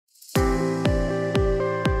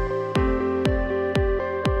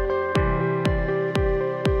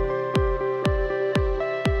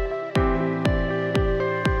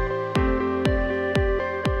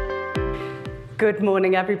Good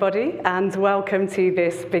morning, everybody, and welcome to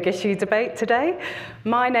this big issue debate today.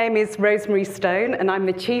 My name is Rosemary Stone, and I'm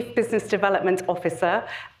the Chief Business Development Officer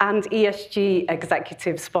and ESG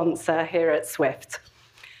Executive Sponsor here at Swift.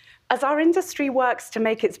 As our industry works to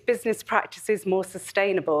make its business practices more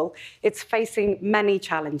sustainable, it's facing many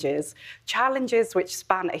challenges which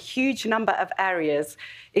span a huge number of areas,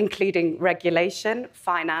 including regulation,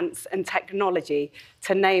 finance, and technology,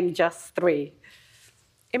 to name just three.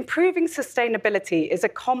 Improving sustainability is a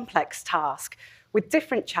complex task with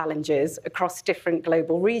different challenges across different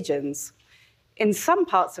global regions. In some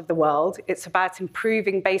parts of the world, it's about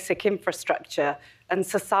improving basic infrastructure and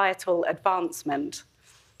societal advancement.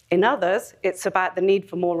 In others, it's about the need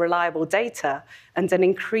for more reliable data and an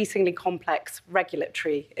increasingly complex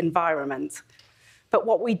regulatory environment. But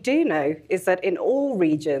what we do know is that in all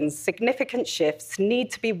regions, significant shifts need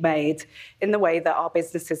to be made in the way that our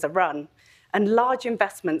businesses are run. And large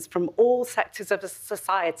investments from all sectors of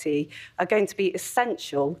society are going to be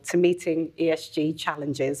essential to meeting ESG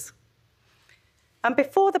challenges. And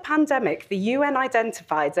before the pandemic, the UN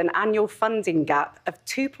identified an annual funding gap of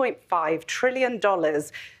 $2.5 trillion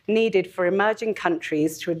needed for emerging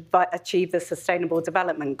countries to achieve the Sustainable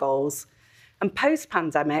Development Goals. And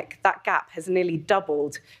post-pandemic, that gap has nearly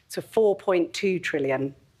doubled to $4.2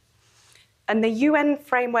 trillion. And the UN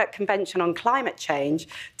Framework Convention on Climate Change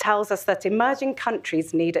tells us that emerging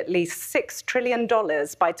countries need at least $6 trillion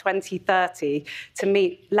by 2030 to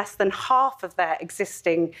meet less than half of their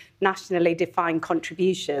existing nationally defined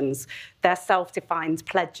contributions, their self-defined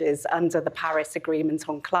pledges under the Paris Agreement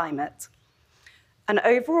on Climate. And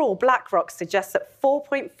overall, BlackRock suggests that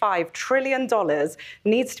 $4.5 trillion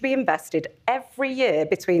needs to be invested every year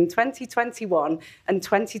between 2021 and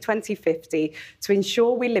 2050 to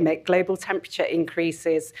ensure we limit global temperature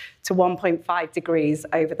increases to 1.5 degrees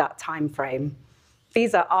over that time frame.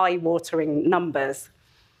 These are eye-watering numbers.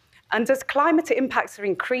 And as climate impacts are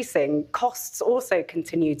increasing, costs also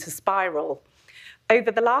continue to spiral. Over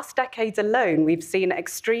the last decade alone, we've seen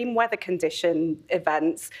extreme weather condition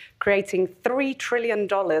events creating $3 trillion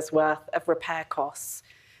worth of repair costs.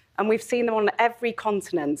 And we've seen them on every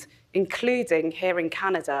continent, including here in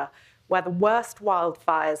Canada, where the worst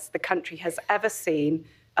wildfires the country has ever seen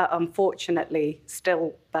are unfortunately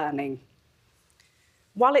still burning.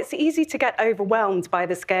 While it's easy to get overwhelmed by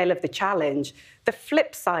the scale of the challenge, the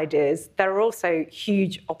flip side is there are also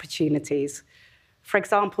huge opportunities. For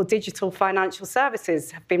example, digital financial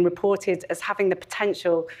services have been reported as having the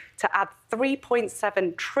potential to add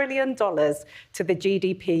 $3.7 trillion to the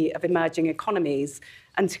GDP of emerging economies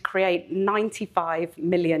and to create 95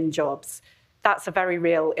 million jobs. That's a very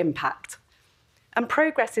real impact. And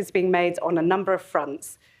progress is being made on a number of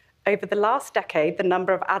fronts. Over the last decade, the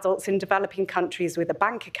number of adults in developing countries with a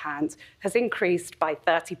bank account has increased by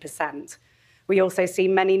 30%. We also see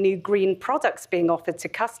many new green products being offered to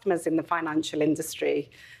customers in the financial industry,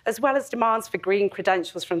 as well as demands for green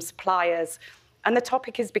credentials from suppliers. And the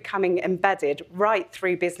topic is becoming embedded right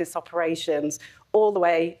through business operations, all the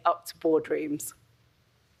way up to boardrooms.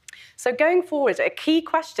 So going forward, a key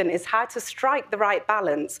question is how to strike the right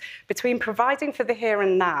balance between providing for the here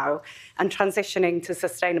and now and transitioning to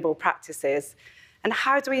sustainable practices. And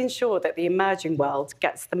how do we ensure that the emerging world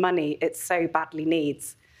gets the money it so badly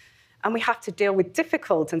needs? And we have to deal with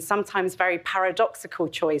difficult and sometimes very paradoxical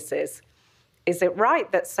choices. Is it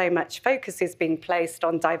right that so much focus is being placed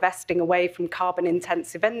on divesting away from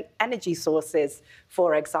carbon-intensive energy sources,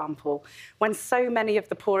 for example, when so many of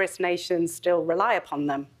the poorest nations still rely upon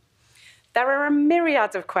them? There are a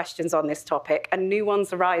myriad of questions on this topic, and new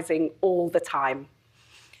ones arising all the time.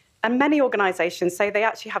 And many organizations say they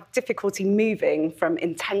actually have difficulty moving from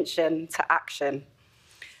intention to action.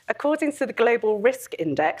 According to the Global Risk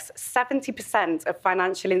Index, 70% of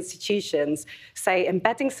financial institutions say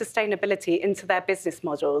embedding sustainability into their business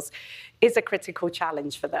models is a critical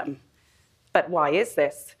challenge for them. But why is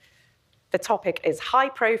this? The topic is high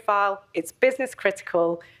profile, it's business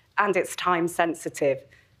critical, and it's time sensitive.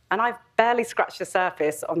 And I've barely scratched the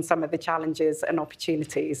surface on some of the challenges and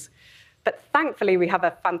opportunities. But thankfully, we have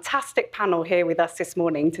a fantastic panel here with us this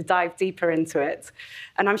morning to dive deeper into it.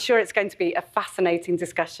 And I'm sure it's going to be a fascinating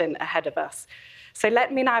discussion ahead of us. So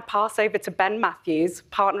let me now pass over to Ben Matthews,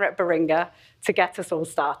 partner at Baringa, to get us all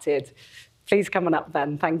started. Please come on up,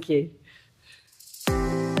 Ben. Thank you.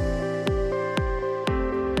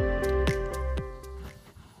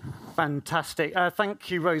 Fantastic.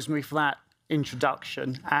 Thank you, Rosemary, for that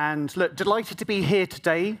introduction. And look, delighted to be here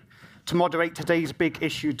today to moderate today's big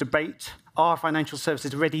issue debate. Are financial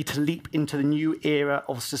services ready to leap into the new era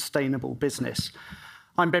of sustainable business?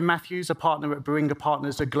 I'm Ben Matthews, a partner at Baringa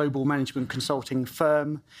Partners, a global management consulting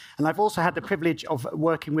firm. And I've also had the privilege of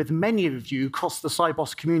working with many of you across the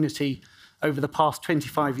Sibos community over the past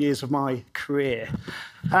 25 years of my career.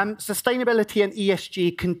 Sustainability and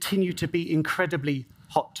ESG continue to be incredibly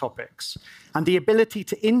hot topics. And the ability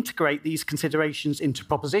to integrate these considerations into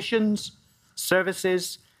propositions,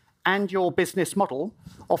 services, and your business model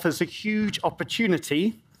offers a huge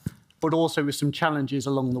opportunity, but also with some challenges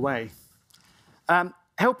along the way.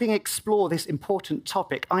 Helping explore this important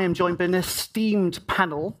topic, I am joined by an esteemed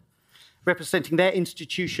panel representing their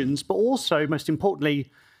institutions, but also, most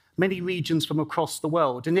importantly, many regions from across the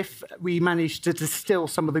world. And if we manage to distill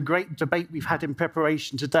some of the great debate we've had in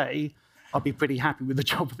preparation today, I'll be pretty happy with the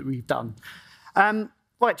job that we've done.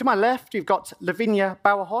 Right, to my left, you've got Lavinia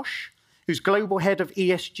Bauerhosch, who's Global Head of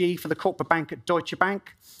ESG for the Corporate Bank at Deutsche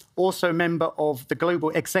Bank, also a member of the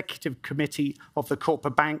Global Executive Committee of the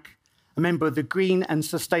Corporate Bank, a member of the Green and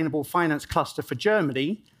Sustainable Finance Cluster for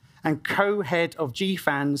Germany, and co-head of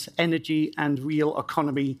GFAN's Energy and Real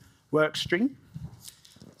Economy Workstream.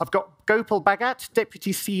 I've got Gopal Bhagat,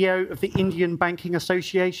 Deputy CEO of the Indian Banking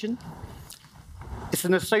Association. It's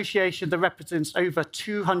an association that represents over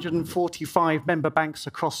 245 member banks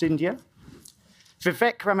across India.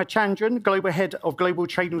 Vivek Ramachandran, Global Head of Global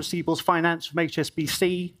Trade and Receivables Finance from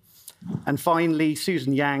HSBC. And finally,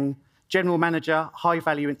 Susan Yang, General Manager, High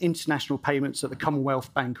Value and International Payments at the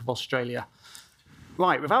Commonwealth Bank of Australia.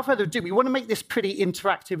 Right, without further ado, we want to make this pretty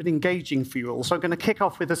interactive and engaging for you all. So I'm going to kick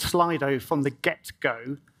off with a Slido from the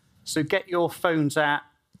get-go. So get your phones out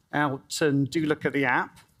and do look at the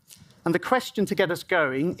app. And the question to get us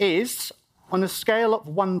going is, on a scale of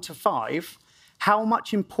 1 to 5, how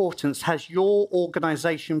much importance has your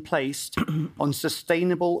organization placed on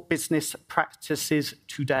sustainable business practices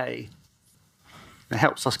today? It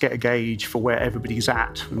helps us get a gauge for where everybody's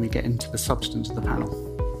at when we get into the substance of the panel.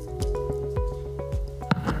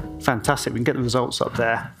 Fantastic, we can get the results up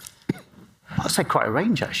there. I'd say quite a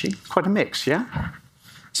range, actually, quite a mix, yeah?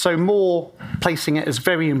 So more placing it as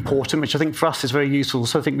very important, which I think for us is very useful.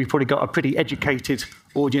 So I think we've probably got a pretty educated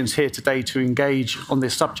audience here today to engage on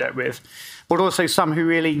this subject with, but also some who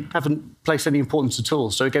really haven't placed any importance at all.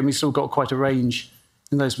 So again, we've still got quite a range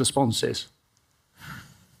in those responses.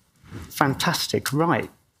 Fantastic, right,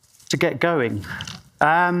 to get going.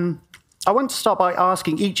 I want to start by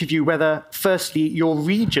asking each of you whether, firstly, your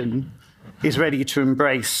region is ready to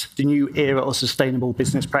embrace the new era of sustainable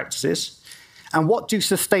business practices. And what do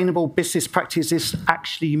sustainable business practices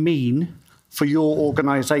actually mean for your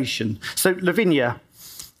organization? So, Lavinia,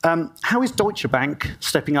 how is Deutsche Bank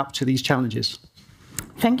stepping up to these challenges?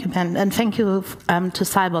 Thank you, Ben, and thank you to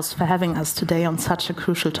Sibos for having us today on such a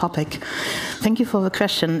crucial topic. Thank you for the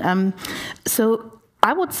question. So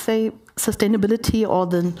I would say sustainability, or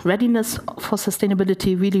the readiness for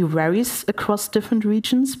sustainability, really varies across different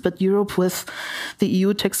regions, but Europe with the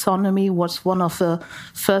EU taxonomy was one of the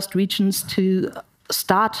first regions to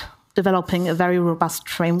start developing a very robust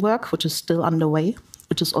framework, which is still underway,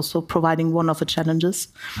 which is also providing one of the challenges.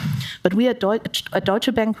 But we at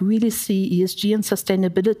Deutsche Bank really see ESG and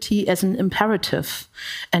sustainability as an imperative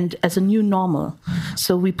and as a new normal.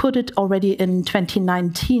 So we put it already in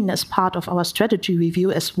 2019 as part of our strategy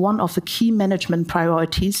review as one of the key management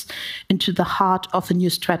priorities into the heart of the new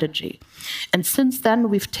strategy. And since then,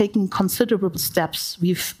 we've taken considerable steps.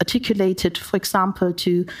 We've articulated, for example,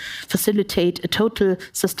 to facilitate a total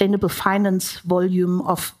sustainable finance volume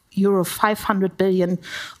of euro 500 billion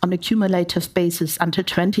on a cumulative basis until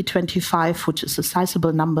 2025, which is a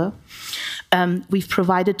sizable number. We've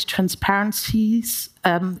provided transparencies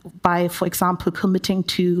by, for example, committing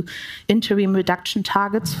to interim reduction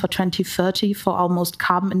targets for 2030 for our most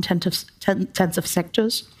carbon-intensive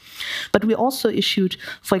sectors. But we also issued,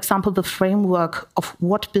 for example, the framework of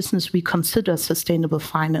what business we consider sustainable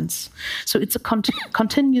finance. So it's a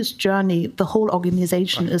continuous journey the whole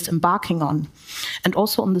organization is embarking on. And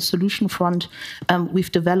also on the solution front,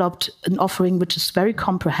 we've developed an offering which is very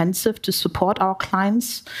comprehensive to support our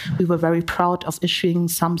clients. We were very proud of issuing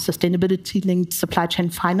some sustainability-linked supply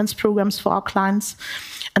chain finance programs for our clients.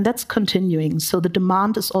 And that's continuing. So the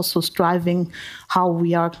demand is also driving how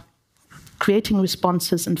we are creating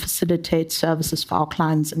responses and facilitate services for our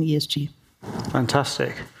clients in ESG.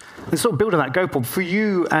 Fantastic. And sort of build on that, Gopal, for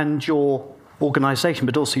you and your organisation,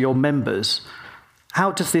 but also your members, how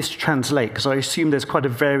does this translate? Because I assume there's quite a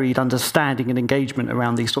varied understanding and engagement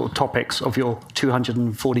around these sort of topics of your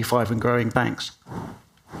 245 and growing banks.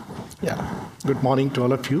 Yeah, good morning to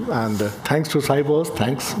all of you, and thanks to Sibos,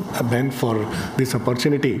 thanks, Ben, for this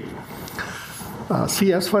opportunity.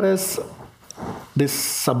 See, as far as this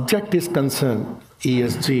subject is concerned,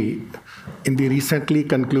 ESG, in the recently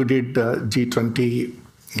concluded G20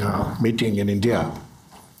 meeting in India,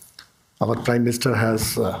 our Prime Minister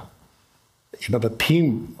has, the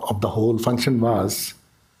theme of the whole function was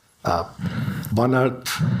one Earth,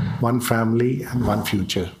 one family, and one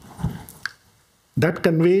future. That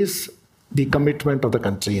conveys the commitment of the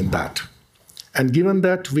country in that. And given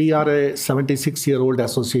that we are a 76-year-old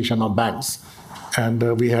association of banks,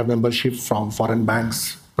 and we have membership from foreign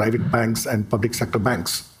banks, private banks, and public sector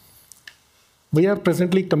banks, we are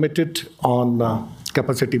presently committed on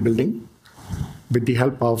capacity building with the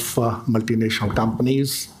help of multinational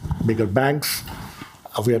companies, bigger banks.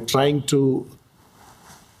 We are trying to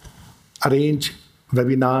arrange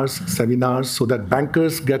webinars, seminars, so that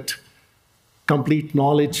bankers get complete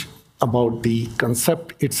knowledge about the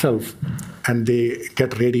concept itself, and they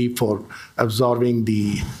get ready for absorbing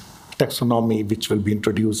the taxonomy which will be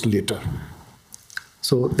introduced later.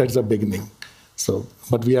 So that's a beginning.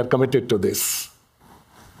 But we are committed to this.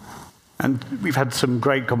 And we've had some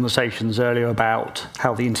great conversations earlier about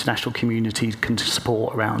how the international community can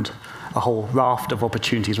support around a whole raft of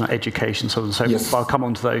opportunities around education, so on and so forth. Yes. I'll come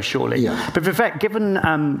on to those shortly. Yeah. But Vivek, given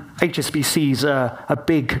HSBC is a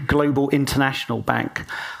big global international bank,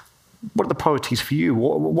 what are the priorities for you?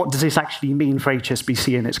 What does this actually mean for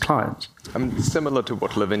HSBC and its clients? Similar to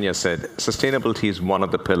what Lavinia said, sustainability is one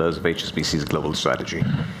of the pillars of HSBC's global strategy.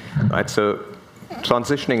 Right? So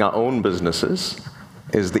transitioning our own businesses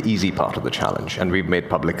is the easy part of the challenge, and we've made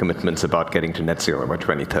public commitments about getting to net zero by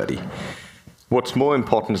 2030. What's more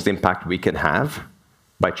important is the impact we can have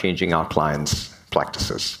by changing our clients'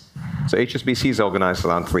 practices. So HSBC is organized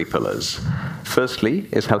around 3 pillars. Firstly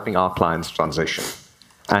is helping our clients transition.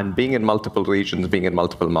 And being in multiple regions, being in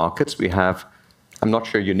multiple markets, we have, I'm not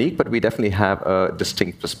sure unique, but we definitely have a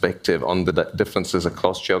distinct perspective on the differences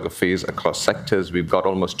across geographies, across sectors. We've got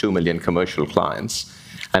almost 2 million commercial clients,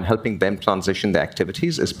 and helping them transition their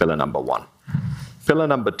activities is pillar number 1. Pillar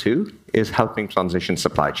number 2 is helping transition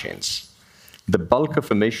supply chains. The bulk of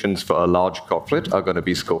emissions for a large corporate are going to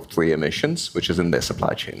be scope 3 emissions, which is in their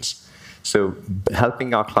supply chains. So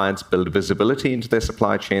helping our clients build visibility into their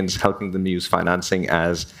supply chains, helping them use financing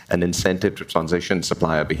as an incentive to transition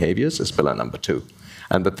supplier behaviors is pillar number 2.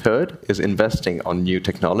 And the third is investing on new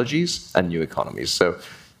technologies and new economies. So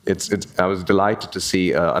I was delighted to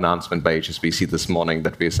see an announcement by HSBC this morning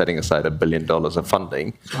that we're setting aside $1 billion of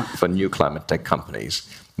funding for new climate tech companies.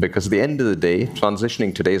 Because at the end of the day,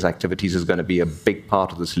 transitioning today's activities is going to be a big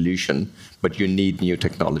part of the solution, but you need new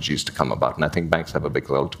technologies to come about. And I think banks have a big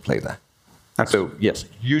role to play there. So yes,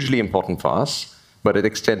 hugely important for us, but it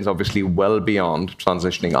extends obviously well beyond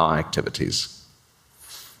transitioning our activities.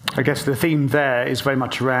 I guess the theme there is very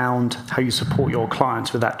much around how you support your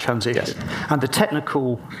clients with that transition. Yes. And the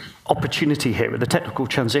technical opportunity here, with the technical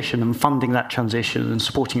transition and funding that transition and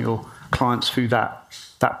supporting your clients through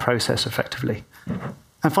that process effectively.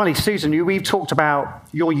 And finally, Susan, we've talked about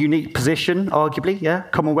your unique position, arguably, yeah?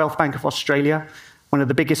 Commonwealth Bank of Australia, one of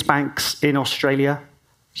the biggest banks in Australia,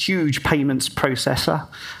 huge payments processor.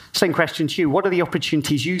 Same question to you. What are the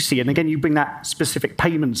opportunities you see? And again, you bring that specific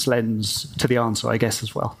payments lens to the answer, I guess,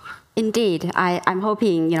 as well. Indeed. I'm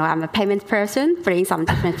hoping, I'm a payments person, bring some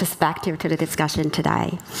different perspective to the discussion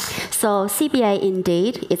today. So CBA,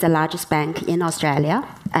 indeed, is the largest bank in Australia,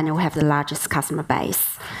 and we have the largest customer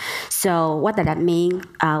base. So what does that mean?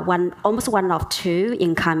 Almost 1 of 2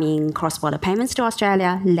 incoming cross-border payments to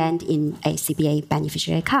Australia land in a CBA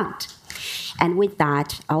beneficiary account. And with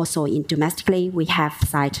that, also domestically, we have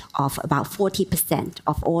sight of about 40%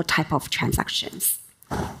 of all type of transactions.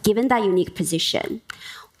 Given that unique position,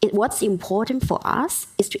 what's important for us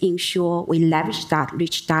is to ensure we leverage that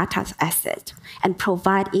rich data asset and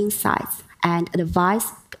provide insights and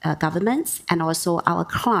advise governments and also our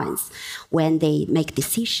clients when they make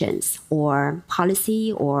decisions or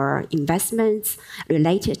policy or investments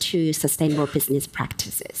related to sustainable business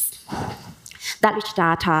practices. That rich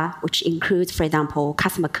data, which includes, for example,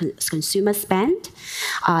 consumer spend,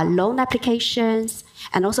 loan applications,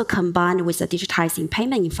 and also combined with the digitizing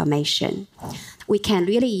payment information, we can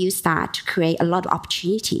really use that to create a lot of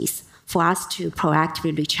opportunities for us to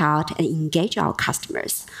proactively reach out and engage our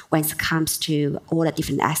customers when it comes to all the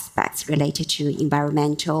different aspects related to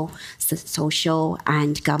environmental, social,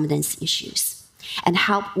 and governance issues, and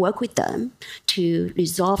help work with them to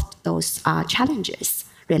resolve those challenges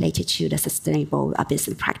related to the sustainable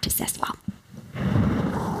business practice as well.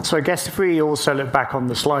 So I guess if we also look back on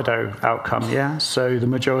the Slido outcome, yeah? So the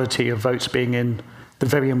majority of votes being in the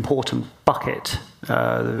very important bucket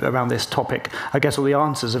around this topic, I guess all the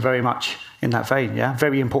answers are very much in that vein, yeah?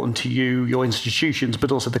 Very important to you, your institutions, but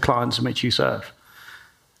also the clients in which you serve.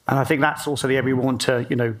 And I think that's also the area we want to,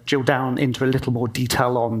 drill down into a little more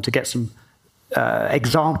detail on to get some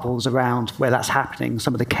examples around where that's happening,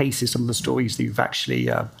 some of the cases, some of the stories that you've actually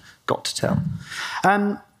got to tell.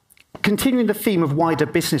 Continuing the theme of wider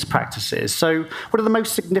business practices, so what are the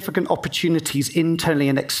most significant opportunities internally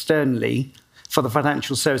and externally for the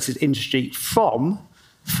financial services industry from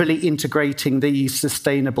fully integrating these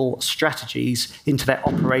sustainable strategies into their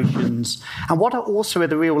operations? And what are also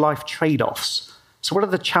the real-life trade-offs? So what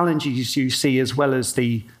are the challenges you see as well as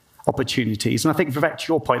the opportunities? And I think, Vivek,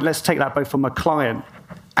 to your point, let's take that both from a client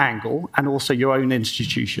angle and also your own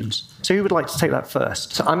institutions. So who would like to take that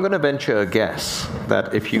first? So I'm going to venture a guess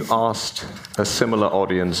that if you asked a similar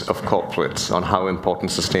audience of corporates on how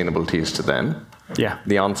important sustainability is to them,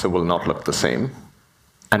 the answer will not look the same.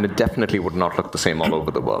 And it definitely would not look the same all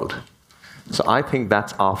over the world. So I think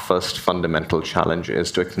that's our first fundamental challenge,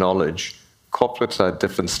 is to acknowledge corporates are at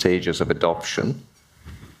different stages of adoption.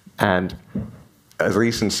 And a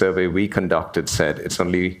recent survey we conducted said it's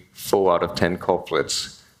only 4 out of 10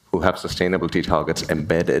 corporates who have sustainability targets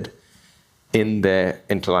embedded in their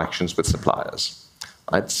interactions with suppliers.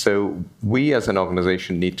 Right? So we as an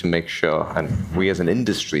organization need to make sure, and we as an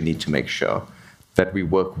industry need to make sure, that we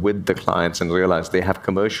work with the clients and realize they have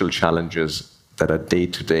commercial challenges that are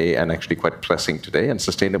day-to-day and actually quite pressing today, and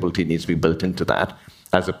sustainability needs to be built into that,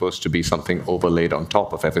 as opposed to be something overlaid on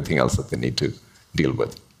top of everything else that they need to deal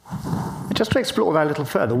with. Just to explore that a little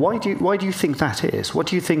further, why do you think that is? What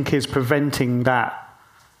do you think is preventing that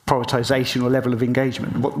prioritization or level of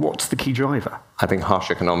engagement? What's the key driver? I think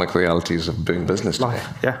harsh economic realities of doing business today.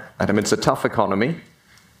 And I mean, it's a tough economy.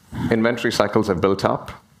 Inventory cycles have built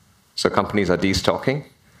up. So companies are destocking.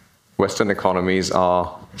 Western economies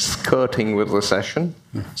are skirting with recession.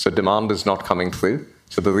 So demand is not coming through.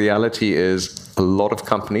 So the reality is a lot of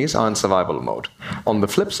companies are in survival mode. On the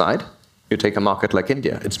flip side, you take a market like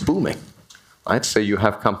India, it's booming. Right? So you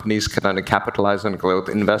have companies trying to capitalize on growth,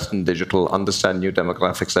 invest in digital, understand new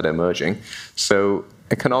demographics that are emerging. So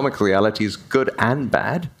economic realities, good and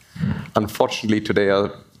bad, unfortunately today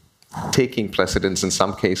are taking precedence in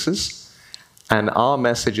some cases. And our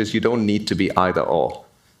message is you don't need to be either or.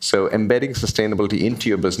 So embedding sustainability into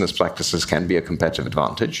your business practices can be a competitive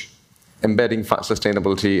advantage. Embedding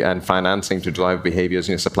sustainability and financing to drive behaviors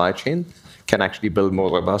in your supply chain can actually build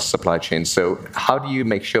more robust supply chains. So how do you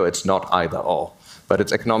make sure it's not either or? But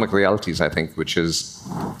it's economic realities, I think, which is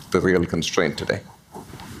the real constraint today.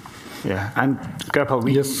 Yeah, and Gopal,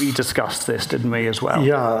 we discussed this, didn't we, as well?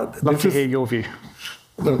 Yeah. Love to hear your view.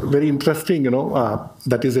 Very interesting,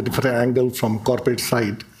 that is a different angle from corporate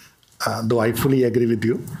side. Though I fully agree with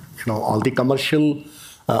you, all the commercial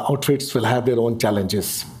outfits will have their own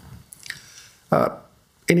challenges.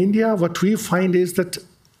 In India, what we find is that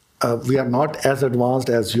we are not as advanced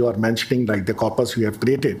as you are mentioning, like the corpus we have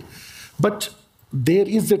created. But there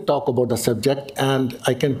is a talk about the subject, and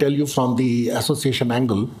I can tell you from the association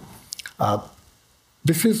angle,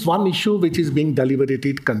 this is one issue which is being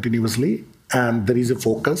deliberated continuously, and there is a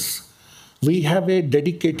focus. We have a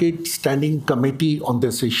dedicated standing committee on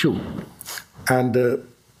this issue, and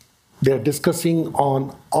they are discussing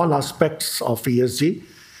on all aspects of ESG,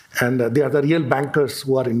 and they are the real bankers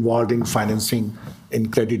who are involved in financing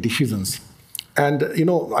in credit decisions. And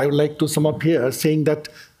I would like to sum up here saying that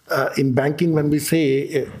in banking, when we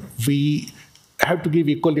say we have to give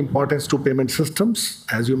equal importance to payment systems,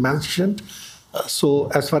 as you mentioned. So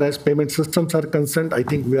as far as payment systems are concerned, I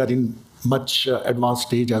think we are in much advanced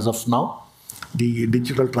stage as of now. The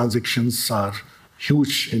digital transactions are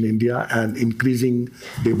huge in India and increasing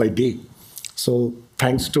day by day. So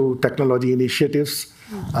thanks to technology initiatives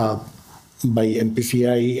by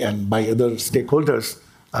NPCI and by other stakeholders,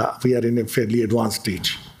 we are in a fairly advanced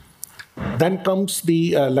stage. Then comes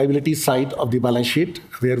the liability side of the balance sheet,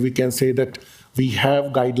 where we can say that we have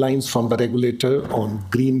guidelines from the regulator on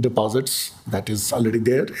green deposits. That is already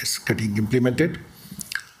there, it's getting implemented.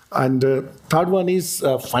 And third one is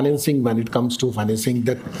financing. When it comes to financing,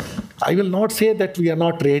 that I will not say that we are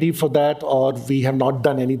not ready for that or we have not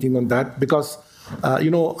done anything on that, because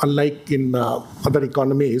unlike in other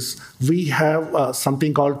economies, we have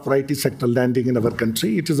something called priority sector lending in our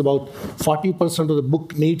country. It is about 40% of the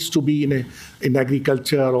book needs to be in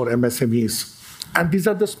agriculture or MSMEs. And these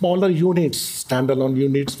are the smaller units, standalone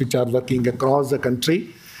units, which are working across the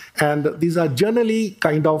country. And these are generally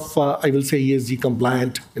kind of, I will say, ESG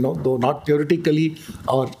compliant, though not theoretically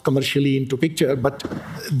or commercially into picture, but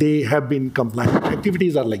they have been compliant.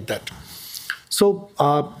 Activities are like that. So,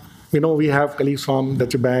 we have colleagues from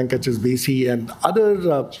Deutsche Bank, HSBC, and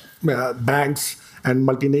other banks and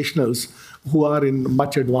multinationals who are in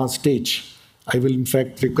much advanced stage. I will in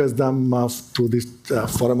fact request them through this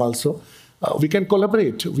forum also. We can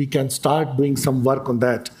collaborate. We can start doing some work on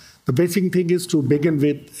that. The basic thing is to begin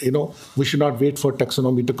with, we should not wait for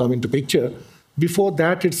taxonomy to come into picture. Before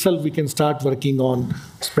that itself, we can start working on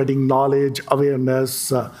spreading knowledge,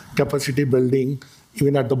 awareness, capacity building,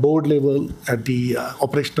 even at the board level, at the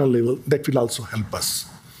operational level. That will also help us.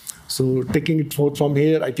 So taking it forward from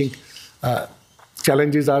here, I think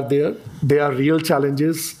challenges are there. They are real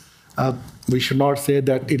challenges. We should not say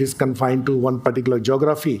that it is confined to one particular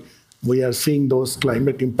geography. We are seeing those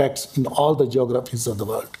climate impacts in all the geographies of the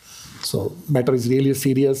world. So matter is really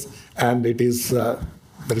serious, and it is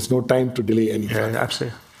there is no time to delay anything. Yeah,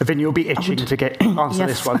 absolutely. Vin, you'll be itching to answer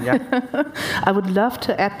this one, yeah? I would love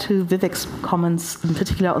to add to Vivek's comments, in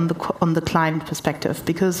particular on the client perspective,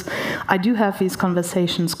 because I do have these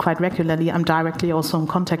conversations quite regularly. I'm directly also in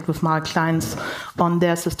contact with my clients on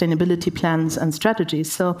their sustainability plans and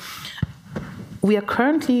strategies. So we are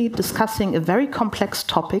currently discussing a very complex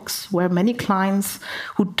topics where many clients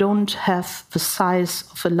who don't have the size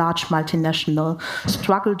of a large multinational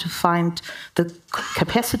struggle to find the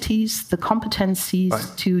capacities, the competencies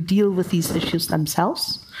to deal with these issues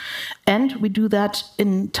themselves. And we do that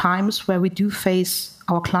in times where we do face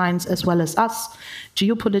our clients as well as us,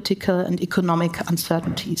 geopolitical and economic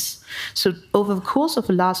uncertainties. So over the course of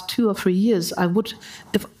the last 2 or 3 years,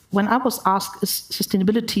 when I was asked, is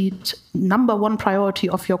sustainability number one priority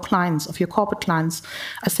of your clients, of your corporate clients,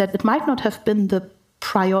 I said it might not have been the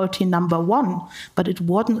priority number one, but it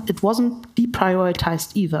wasn't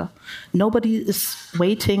deprioritized either. Nobody is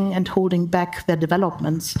waiting and holding back their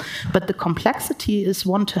developments, but the complexity is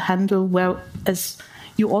one to handle where, as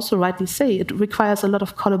you also rightly say, it requires a lot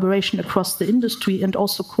of collaboration across the industry and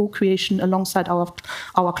also co-creation alongside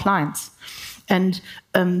our clients. And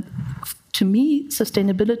to me,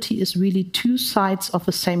 sustainability is really two sides of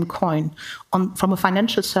the same coin from a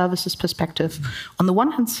financial services perspective. On the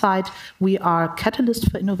one hand side, we are catalysts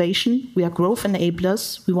for innovation, we are growth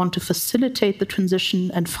enablers, we want to facilitate the transition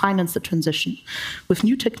and finance the transition. With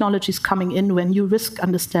new technologies coming in, where new risk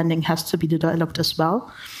understanding has to be developed as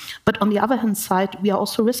well. But on the other hand side, we are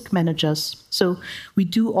also risk managers. So we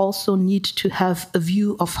do also need to have a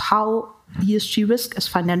view of how ESG risk as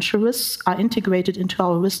financial risks are integrated into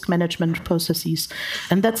our risk management processes.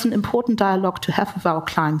 And that's an important dialogue to have with our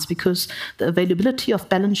clients, because the availability of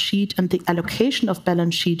balance sheet and the allocation of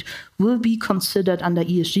balance sheet will be considered under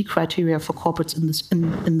ESG criteria for corporates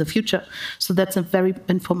in the future. So that's a very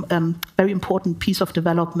important piece of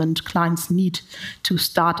development clients need to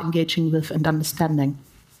start engaging with and understanding.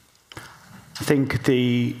 I think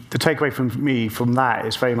the takeaway from that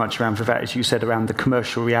is very much around, Vivek, as you said, around the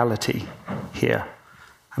commercial reality here.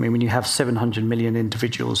 I mean, when you have 700 million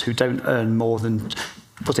individuals who don't earn more than,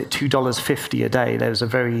 was it $2.50 a day, there's a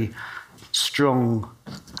very strong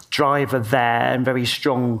driver there and very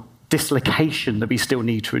strong dislocation that we still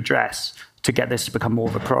need to address to get this to become more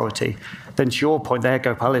of a priority. Then to your point there,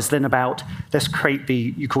 Gopal, is then about, let's create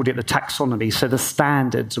you called it the taxonomy, so the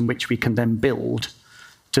standards on which we can then build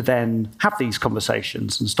to then have these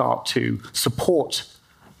conversations and start to support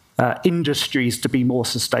industries to be more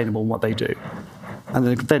sustainable in what they do.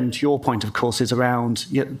 And then to your point, of course, is around,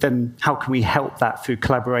 then how can we help that through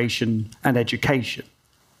collaboration and education?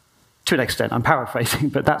 To an extent, I'm paraphrasing,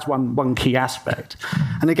 but that's one key aspect.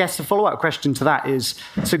 And I guess the follow-up question to that is,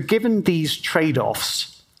 so given these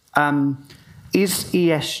trade-offs, is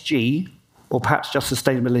ESG, or perhaps just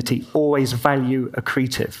sustainability, always value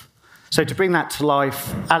accretive? So to bring that to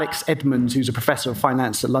life, Alex Edmonds, who's a professor of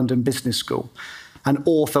finance at London Business School and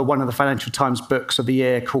author of one of the Financial Times books of the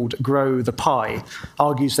year called Grow the Pie,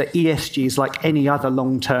 argues that ESG is like any other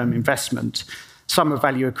long-term investment. Some are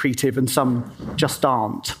value accretive and some just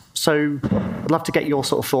aren't. So I'd love to get your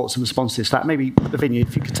sort of thoughts and responses to that. Maybe, Lavinia,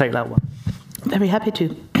 if you could take that one. Very happy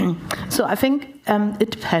to. So I think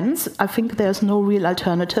it depends. I think there's no real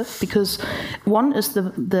alternative, because one is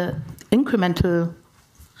the incremental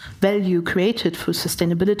value created through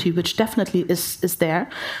sustainability, which definitely is there.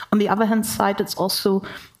 On the other hand side, it's also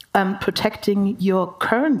protecting your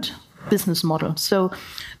current business model. So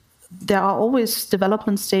there are always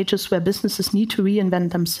development stages where businesses need to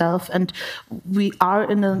reinvent themselves, and we are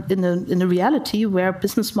in a reality where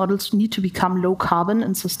business models need to become low carbon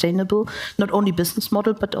and sustainable, not only business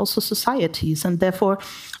model but also societies. And therefore,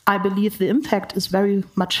 I believe the impact is very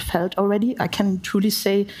much felt already. I can truly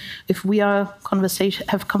say, if we have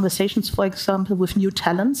conversations, for example, with new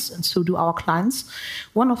talents, and so do our clients,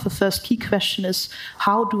 one of the first key questions is,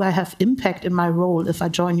 how do I have impact in my role if I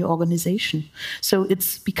join your organization? So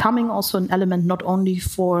it's becoming also an element not only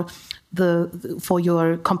for for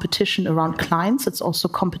your competition around clients. It's also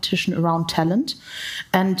competition around talent.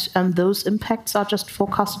 And those impacts are just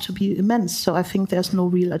forecast to be immense. So I think there's no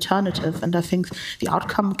real alternative. And I think the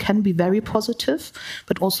outcome can be very positive,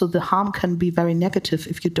 but also the harm can be very negative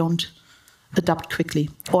if you don't adapt quickly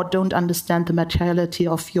or don't understand the materiality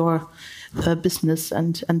of your business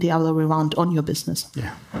and the other way around on your business.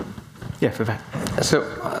 Yeah, Vivek. So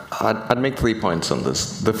I'd make 3 points on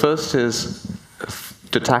this. The first is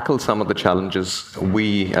to tackle some of the challenges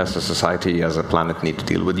we as a society, as a planet, need to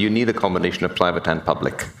deal with. You need a combination of private and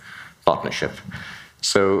public partnership.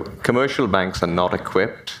 So commercial banks are not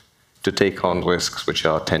equipped to take on risks which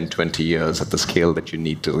are 10, 20 years at the scale that you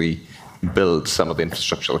need to rebuild some of the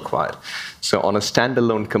infrastructure required. So on a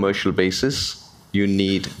standalone commercial basis, you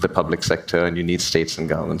need the public sector and you need states and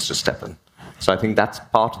governments to step in. So I think that's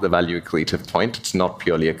part of the value accretive point. It's not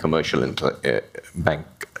purely a commercial bank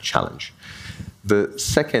challenge. The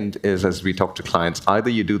second is, as we talk to clients, either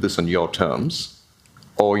you do this on your terms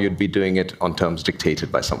or you'd be doing it on terms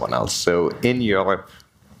dictated by someone else. So in Europe,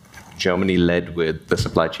 Germany led with the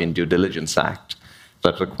Supply Chain Due Diligence Act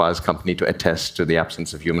that requires company to attest to the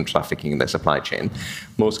absence of human trafficking in their supply chain.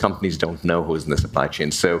 Most companies don't know who's in the supply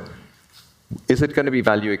chain. So is it going to be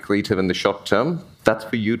value accretive in the short term? That's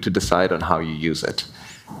for you to decide on how you use it.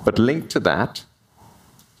 But linked to that,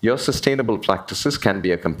 your sustainable practices can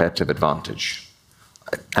be a competitive advantage.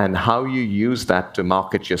 And how you use that to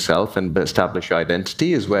market yourself and establish your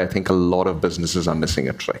identity is where I think a lot of businesses are missing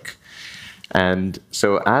a trick. And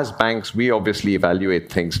so as banks, we obviously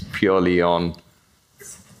evaluate things purely on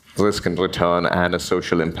risk and return and a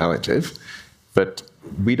social imperative, but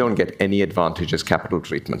we don't get any advantage as capital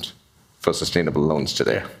treatment for sustainable loans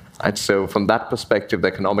today. Right? So from that perspective, the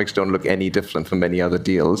economics don't look any different from many other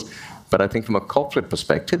deals. But I think from a corporate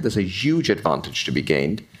perspective, there's a huge advantage to be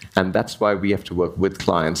gained. And that's why we have to work with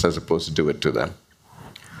clients as opposed to do it to them.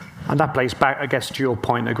 And that plays back, I guess, to your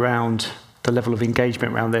point around the level of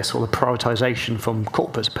engagement around this, or the prioritization from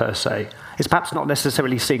corporates per se. It's perhaps not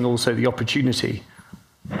necessarily seeing also the opportunity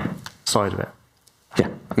side of it. Yeah,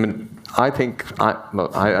 I mean,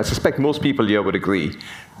 I suspect most people here would agree.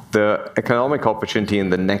 The economic opportunity in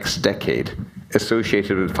the next decade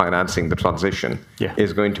associated with financing the transition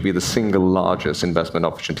is going to be the single largest investment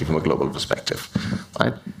opportunity from a global perspective.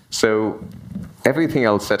 Right? So everything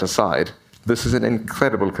else set aside, this is an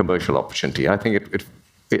incredible commercial opportunity. I think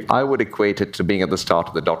I would equate it to being at the start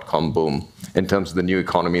of the dot-com boom in terms of the new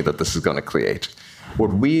economy that this is going to create.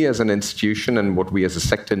 What we as an institution and what we as a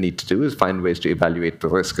sector need to do is find ways to evaluate the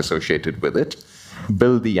risk associated with it,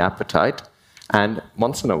 build the appetite, and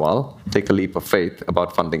once in a while, take a leap of faith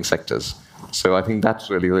about funding sectors. So I think that's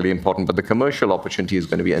really, really important. But the commercial opportunity is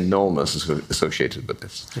going to be enormous associated with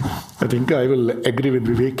this. I think I will agree with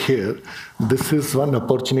Vivek here. This is one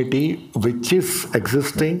opportunity which is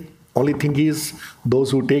existing. Only thing is,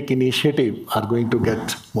 those who take initiative are going to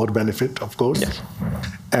get more benefit, of course. Yes.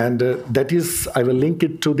 And that is, I will link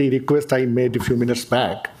it to the request I made a few minutes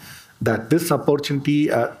back, that this opportunity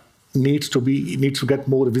needs to get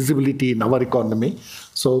more visibility in our economy.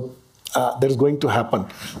 So that is going to happen.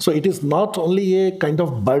 So it is not only a kind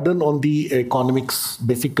of burden on the economics,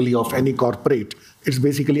 basically, of any corporate. It's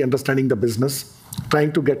basically understanding the business,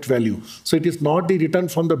 trying to get value. So it is not the return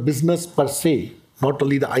from the business per se, not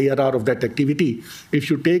only the IRR of that activity. If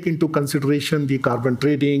you take into consideration the carbon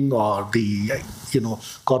trading or the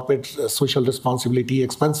corporate social responsibility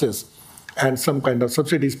expenses and some kind of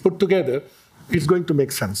subsidies put together, it's going to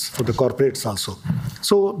make sense for the corporates also.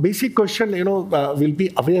 So basic question, will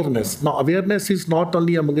be awareness. Now, awareness is not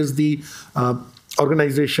only amongst the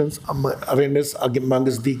organizations, awareness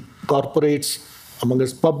amongst the corporates,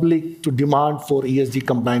 amongst public to demand for ESG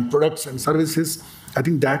compliant products and services. I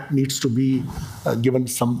think that needs to be given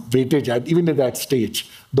some weightage even at that stage,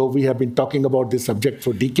 though we have been talking about this subject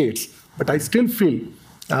for decades. But I still feel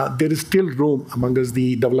there is still room among us,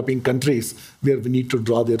 the developing countries, where we need to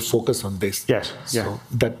draw their focus on this. Yes. So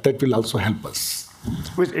that will also help us.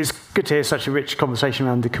 It's good to hear such a rich conversation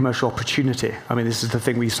around the commercial opportunity. I mean, this is the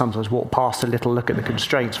thing we sometimes walk past a little, look at the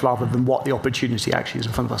constraints rather than what the opportunity actually is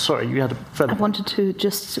in front of us. Sorry, you had a further. I wanted to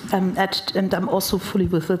just add, and I'm also fully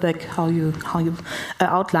with Vivek how you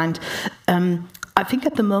outlined. I think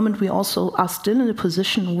at the moment we also are still in a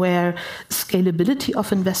position where scalability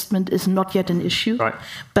of investment is not yet an issue, right,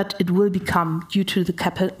 but it will become due to the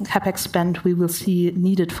capex spend we will see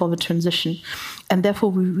needed for the transition. And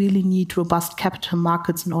therefore, we really need robust capital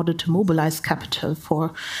markets in order to mobilize capital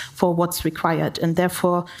for what's required. And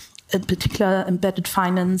therefore, in particular, embedded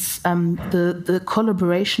finance, the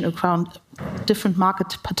collaboration around different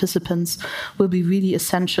market participants will be really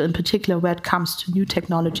essential, in particular where it comes to new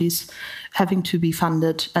technologies having to be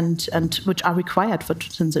funded and which are required for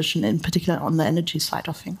transition, in particular on the energy side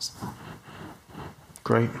of things.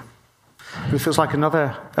 Great. It feels like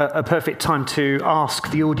a perfect time to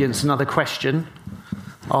ask the audience another question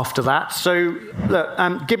after that. So,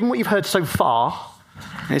 look, given what you've heard so far,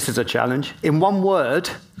 this is a challenge. In one word,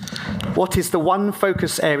 what is the one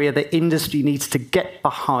focus area that industry needs to get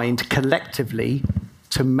behind collectively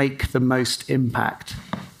to make the most impact?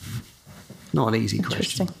 Not an easy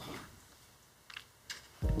question.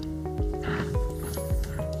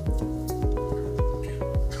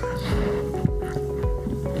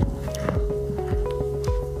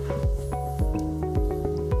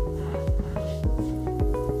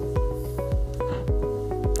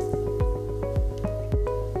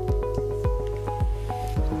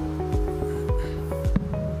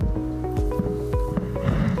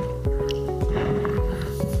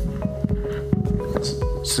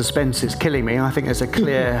 Suspense is killing me. I think there's a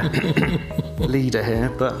clear leader here,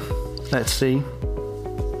 but let's see.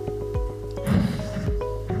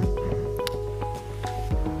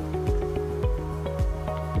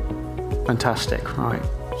 Fantastic. Right,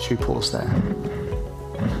 should we pause there?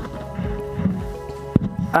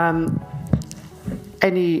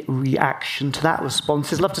 Any reaction to that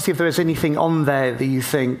response? I'd love to see if there is anything on there that you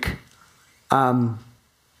think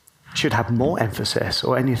should have more emphasis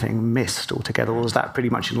or anything missed altogether, or is that pretty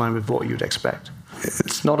much in line with what you'd expect?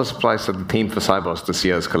 It's not a surprise that the theme for Sibos this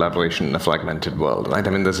year is collaboration in a fragmented world, right? I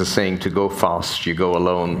mean, there's a saying, to go fast, you go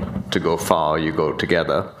alone, to go far, you go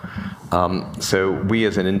together. So we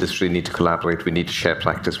as an industry need to collaborate, we need to share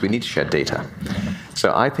practice, we need to share data.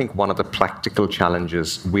 So I think one of the practical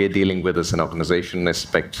challenges we're dealing with as an organization, I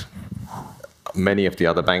suspect many of the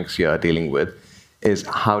other banks here are dealing with, is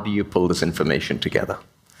how do you pull this information together?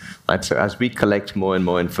 Right, so as we collect more and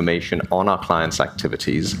more information on our clients'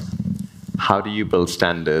 activities, how do you build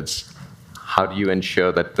standards? How do you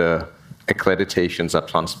ensure that the accreditations are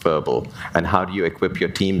transferable? And how do you equip your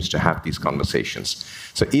teams to have these conversations?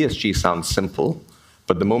 So ESG sounds simple,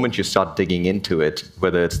 but the moment you start digging into it,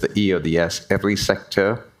 whether it's the E or the S, every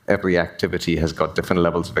sector, every activity has got different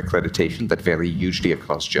levels of accreditation that vary hugely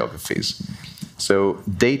across geographies. So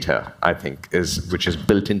data, I think, which is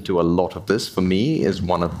built into a lot of this, for me, is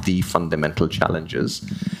one of the fundamental challenges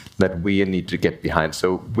that we need to get behind.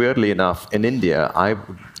 So weirdly enough, in India,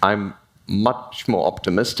 I'm much more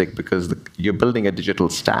optimistic because you're building a digital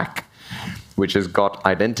stack which has got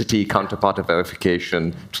identity, counterparty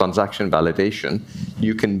verification, transaction validation.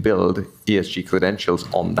 You can build ESG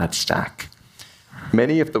credentials on that stack.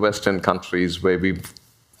 Many of the Western countries where we've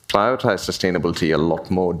prioritize sustainability a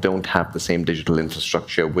lot more don't have the same digital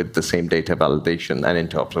infrastructure with the same data validation and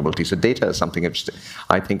interoperability. So data is something which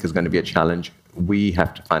I think is going to be a challenge we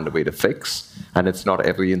have to find a way to fix, and it's not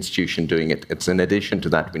every institution doing it. It's in addition to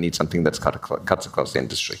that, we need something that's cuts across the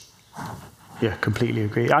industry. Yeah, completely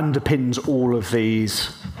agree. It underpins all of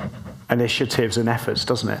these initiatives and efforts,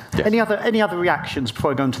 doesn't it? Yes. Any other reactions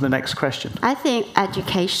before I go on to the next question? I think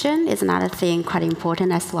education is another thing quite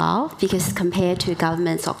important as well, because compared to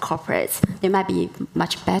governments or corporates, they might be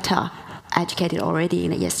much better educated already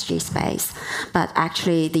in the ESG space. But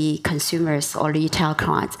actually the consumers or retail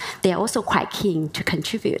clients, they're also quite keen to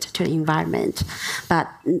contribute to the environment, but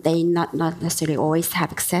they not necessarily always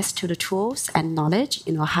have access to the tools and knowledge,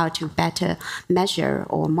 how to better measure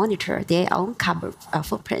or monitor their own carbon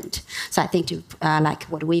footprint. So I think to, like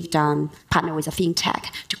what we've done, partner with a fintech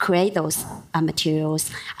to create those materials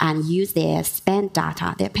and use their spend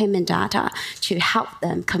data, their payment data, to help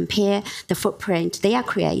them compare the footprint they are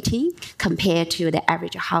creating compared to the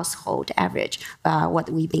average household average, what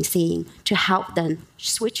we've been seeing, to help them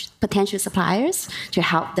switch potential suppliers, to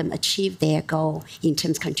help them achieve their goal in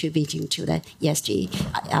terms of contributing to the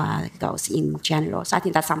ESG goals in general. So I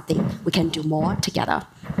think that's something we can do more together.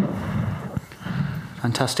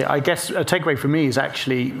 Fantastic. I guess a takeaway for me is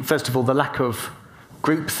actually, first of all, the lack of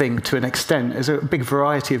groupthink to an extent. There's a big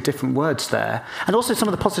variety of different words there. And also some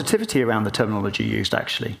of the positivity around the terminology used,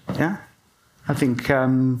 actually. Yeah? I think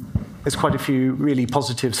there's quite a few really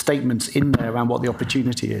positive statements in there around what the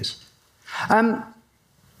opportunity is.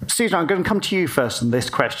 Susan, I'm going to come to you first on this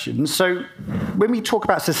question. So when we talk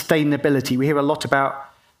about sustainability, we hear a lot about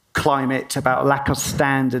climate, about lack of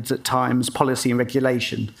standards at times, policy and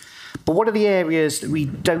regulation. But what are the areas that we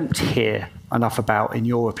don't hear enough about, in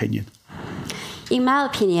your opinion? In my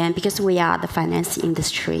opinion, because we are the finance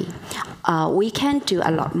industry, we can do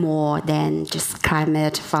a lot more than just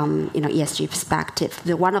climate from ESG perspective.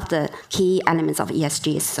 One of the key elements of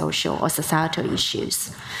ESG is social or societal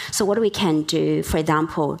issues. So what we can do, for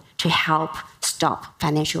example, to help stop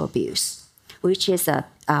financial abuse, which is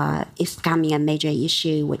becoming a major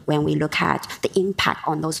issue when we look at the impact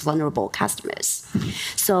on those vulnerable customers.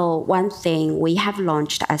 So one thing we have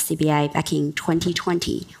launched at CBA back in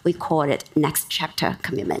 2020, we call it Next Chapter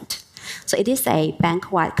Commitment. So it is a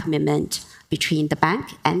bank-wide commitment between the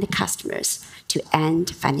bank and the customers to end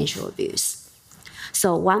financial abuse.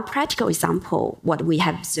 So one practical example, what we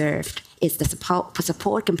have observed is the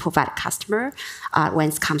support can provide customer when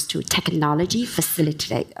it comes to technology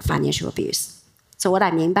facilitate financial abuse. So what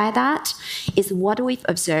I mean by that is what we've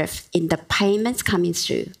observed in the payments coming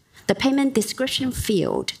through. The payment description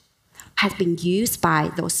field has been used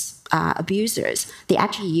by those abusers. They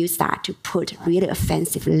actually use that to put really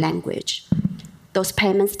offensive language. Those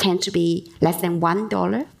payments tend to be less than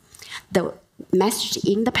 $1. The message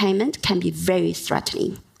in the payment can be very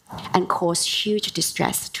threatening and cause huge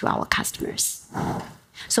distress to our customers.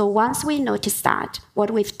 So once we notice that,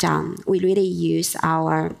 what we've done, we really use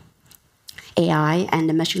our AI and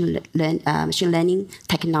the machine learning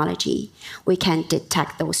technology. We can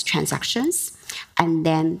detect those transactions, and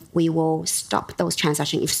then we will stop those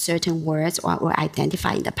transactions if certain words are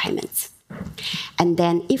identified in the payments. And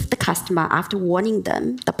then if the customer, after warning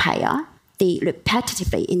them, the payer, they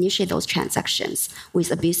repetitively initiate those transactions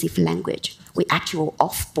with abusive language, we actually will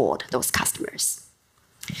offboard those customers.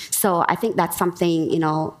 So I think that's something,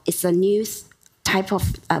 it's a new type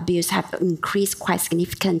of abuse have increased quite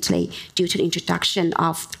significantly due to the introduction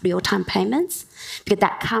of real-time payments, because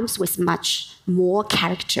that comes with much more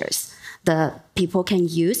characters the people can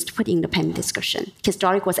use to put in the payment description.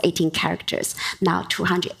 Historic was 18 characters, now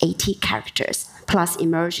 280 characters, plus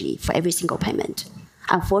emoji for every single payment.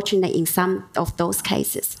 Unfortunately, in some of those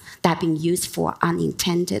cases, that have been used for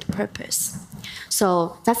unintended purpose.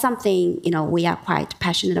 So that's something we are quite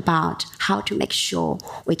passionate about, how to make sure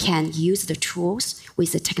we can use the tools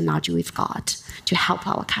with the technology we've got to help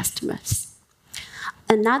our customers.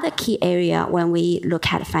 Another key area when we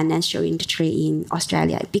look at the financial industry in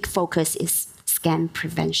Australia, a big focus is scam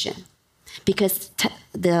prevention, because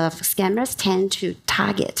the scammers tend to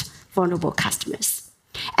target vulnerable customers.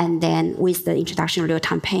 And then with the introduction of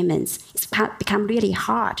real-time payments, it's become really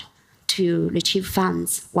hard to retrieve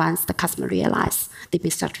funds once the customer realizes they've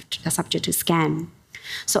been subject to scam.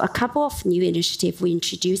 So a couple of new initiatives we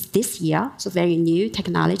introduced this year, so very new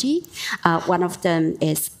technology. One of them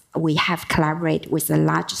is we have collaborated with the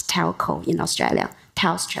largest telco in Australia,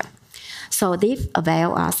 Telstra. So they've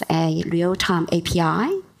availed us a real-time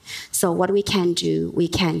API. So what we can do, we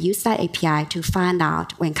can use that API to find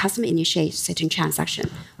out when customer initiates certain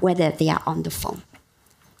transaction, whether they are on the phone.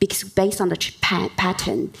 Because based on the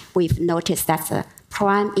pattern, we've noticed that's a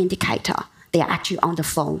prime indicator they are actually on the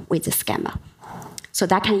phone with the scammer. So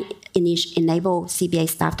that can enable CBA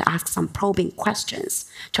staff to ask some probing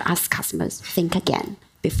questions to ask customers, think again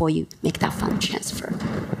before you make that fund transfer.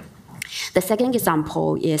 The second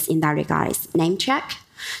example is in that regard, name check.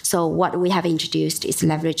 So what we have introduced is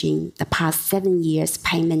leveraging the past 7 years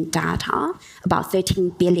payment data, about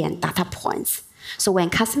 13 billion data points. So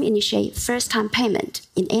when customer initiate first-time payment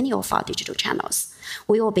in any of our digital channels,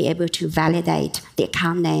 we will be able to validate the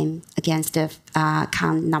account name against the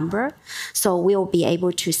account number. So we will be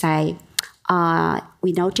able to say,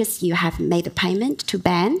 we noticed you have made a payment to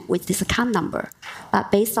Ben with this account number.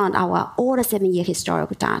 But based on our all the 7-year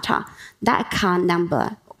historical data, that account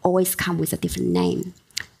number always comes with a different name.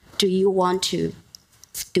 Do you want to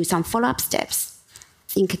do some follow-up steps?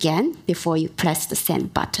 Think again before you press the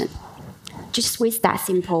send button. Just with that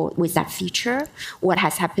simple, with that feature, what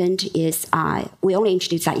has happened is we only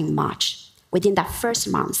introduced that in March. Within that first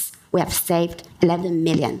month, we have saved 11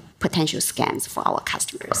 million potential scams for our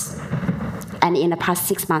customers. And in the past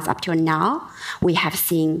 6 months up till now, we have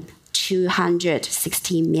seen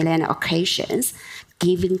 260 million occasions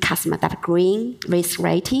giving customers that green risk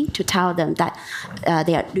rating to tell them that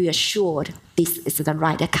they are reassured this is the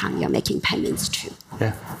right account you're making payments to.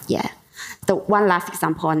 Yeah. The one last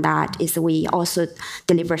example on that is we also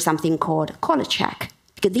deliver something called caller check.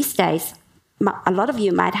 Because these days, a lot of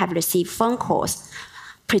you might have received phone calls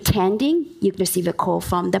pretending you receive a call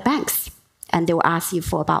from the banks. And they will ask you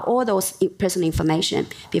for about all those personal information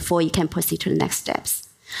before you can proceed to the next steps.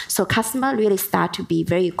 So customers really start to be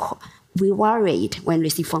very worried when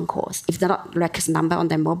receive phone calls. If they're not records number on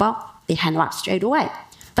their mobile, they hang up straight away.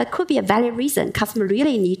 But it could be a valid reason. Customers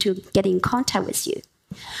really need to get in contact with you.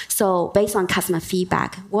 So based on customer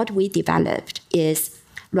feedback, what we developed is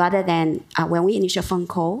rather than when we initiate a phone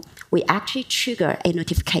call, we actually trigger a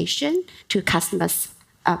notification to customers'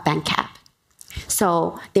 bank app.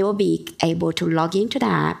 So they will be able to log into the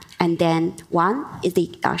app, and then one is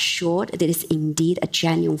they are assured that it is indeed a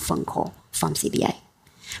genuine phone call from CBA.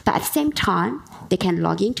 But at the same time, they can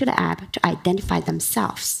log into the app to identify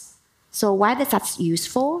themselves. So why is that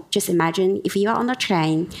useful? Just imagine if you are on a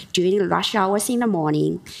train during the rush hours in the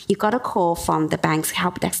morning, you got a call from the bank's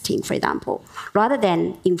help desk team, for example, rather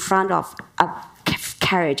than in front of a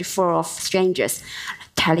carriage full of strangers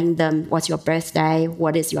telling them what's your birthday,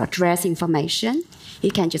 what is your address information.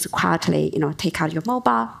 You can just quietly, take out your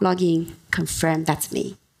mobile, log in, confirm that's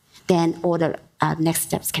me. Then all the next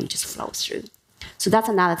steps can just flow through. So that's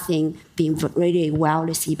another thing being really well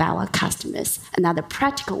received by our customers. Another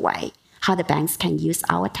practical way how the banks can use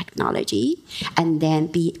our technology and then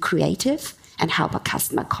be creative and help a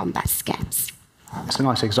customer combat scams. It's a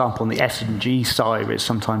nice example on the S&G side, which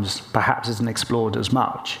sometimes perhaps isn't explored as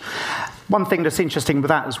much. One thing that's interesting with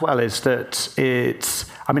that as well is that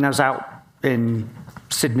I was out in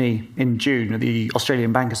Sydney in June at the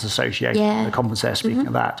Australian Bankers Association, the conference there speaking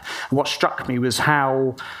of that. And what struck me was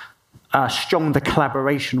how strong the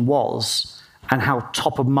collaboration was and how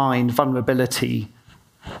top of mind vulnerability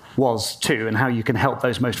was too, and how you can help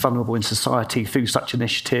those most vulnerable in society through such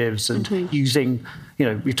initiatives and using,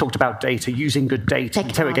 we've talked about data, using good data,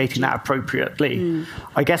 interrogating that appropriately.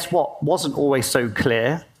 I guess what wasn't always so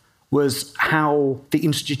clear was how the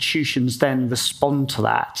institutions then respond to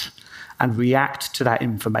that and react to that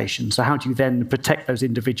information. So how do you then protect those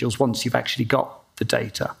individuals once you've actually got the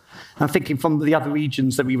data? And I'm thinking from the other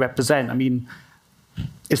regions that we represent,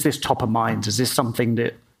 is this top of mind? Is this something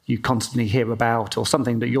that you constantly hear about, or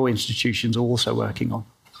something that your institutions are also working on?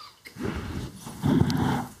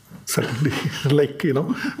 Certainly,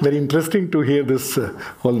 very interesting to hear this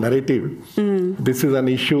whole narrative. This is an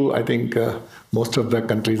issue I think most of the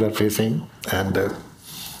countries are facing. And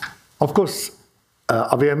of course,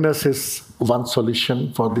 awareness is one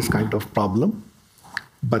solution for this kind of problem.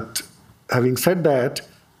 But having said that,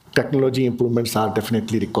 technology improvements are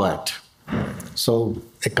definitely required. So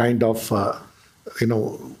a kind of,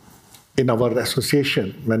 in our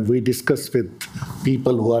association, when we discuss with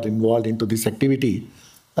people who are involved into this activity,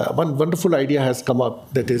 one wonderful idea has come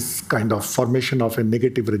up, that is kind of formation of a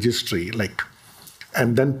negative registry,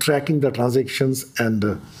 and then tracking the transactions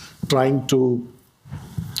and trying to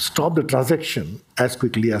stop the transaction as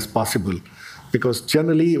quickly as possible. Because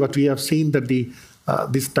generally what we have seen that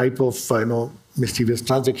this type of mischievous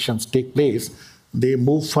transactions take place, they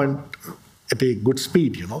move fund at a good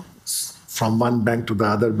speed, from one bank to the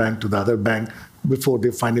other bank to the other bank before they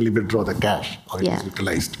finally withdraw the cash or it is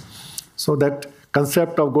utilized. So that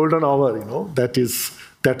concept of golden hour,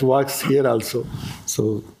 that works here also.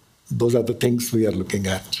 So those are the things we are looking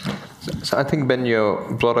at. So I think, Ben,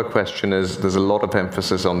 your broader question is, there's a lot of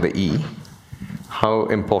emphasis on the E. How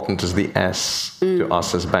important is the S to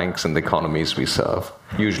us as banks and the economies we serve?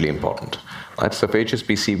 Usually important. Right? So for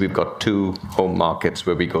HSBC, we've got two home markets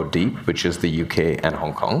where we go deep, which is the UK and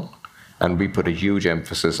Hong Kong. And we put a huge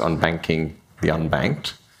emphasis on banking the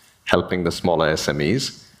unbanked, helping the smaller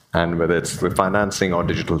SMEs, and whether it's the financing or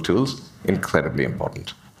digital tools, incredibly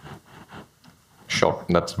important.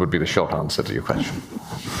 That would be the short answer to your question.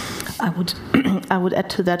 I would add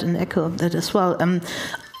to that and echo that as well.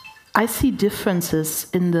 I see differences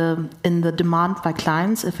in the demand by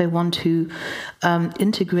clients if they want to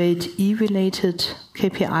integrate E-related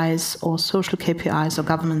KPIs or social KPIs or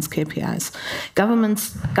governance KPIs.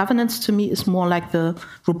 Governance to me is more like the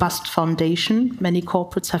robust foundation many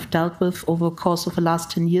corporates have dealt with over the course of the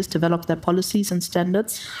last 10 years, developed their policies and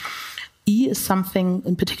standards. E is something,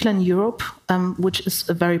 in particular in Europe, which is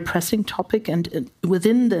a very pressing topic, and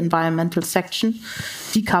within the environmental section,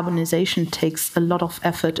 decarbonization takes a lot of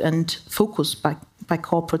effort and focus by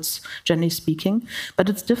corporates, generally speaking. But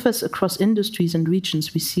it differs across industries and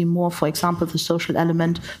regions. We see more, for example, the social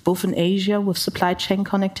element, both in Asia with supply chain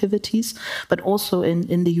connectivities, but also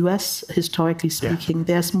in the US, historically speaking. Yeah.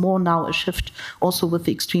 There's more now a shift also with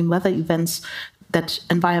the extreme weather events, that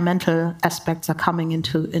environmental aspects are coming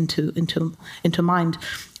into mind.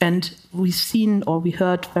 And we've seen, or we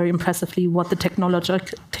heard very impressively, what the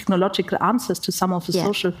technological answers to some of the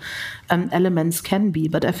social elements can be.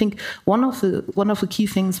 But I think one of the key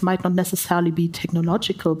things might not necessarily be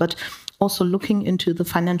technological, but also looking into the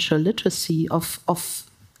financial literacy of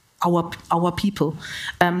our people.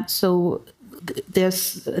 So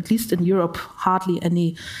there's, at least in Europe, hardly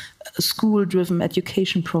any school-driven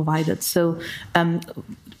education provided. So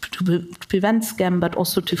to prevent scam, but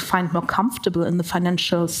also to find more comfortable in the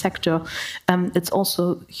financial sector, it's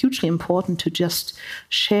also hugely important to just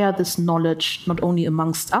share this knowledge, not only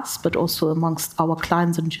amongst us, but also amongst our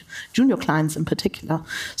clients and junior clients in particular.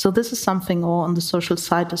 So this is something, or on the social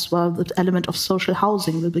side as well, the element of social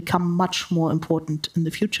housing will become much more important in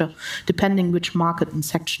the future, depending which market and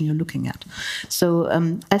section you're looking at. So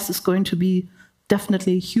S is going to be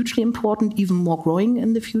definitely hugely important, even more growing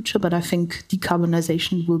in the future, but I think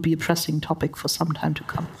decarbonization will be a pressing topic for some time to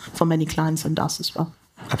come for many clients and us as well.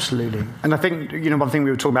 Absolutely. And I think, one thing we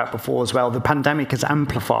were talking about before as well, the pandemic has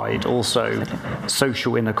amplified also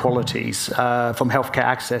social inequalities, from healthcare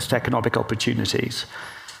access to economic opportunities.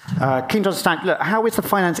 Keen to understand, look, how is the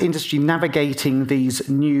finance industry navigating these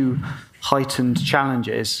new heightened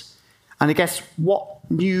challenges? And I guess, what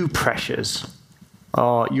new pressures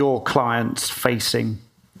are your clients facing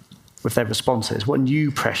with their responses? What new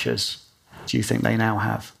pressures do you think they now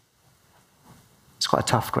have? It's quite a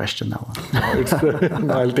tough question, that one.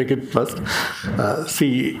 I'll take it first.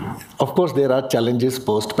 See, of course, there are challenges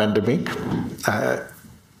post-pandemic.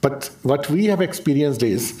 But what we have experienced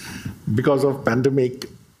is, because of pandemic,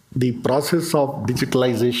 the process of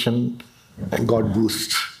digitalization got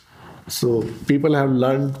boosted. So people have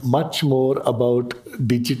learned much more about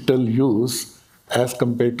digital use as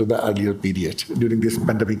compared to the earlier period. During this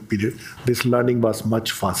pandemic period, this learning was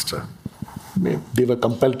much faster. They were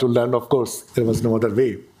compelled to learn, of course, there was no other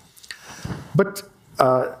way. But,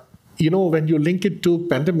 when you link it to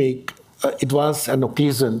pandemic, it was an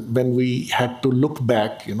occasion when we had to look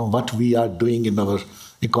back, what we are doing in our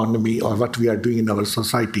economy or what we are doing in our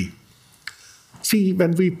society. See,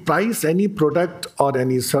 when we price any product or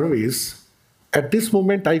any service, at this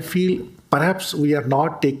moment, I feel perhaps we are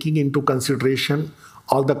not taking into consideration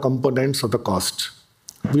all the components of the cost.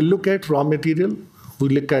 We look at raw material, we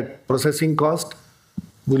look at processing cost,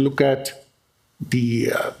 we look at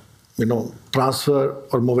the transfer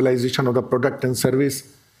or mobilization of the product and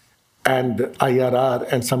service, and IRR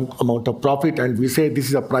and some amount of profit, and we say this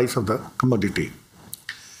is the price of the commodity.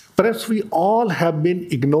 Perhaps we all have been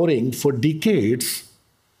ignoring for decades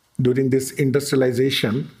during this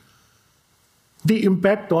industrialization the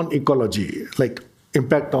impact on ecology, like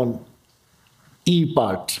impact on E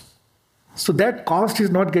part. So that cost is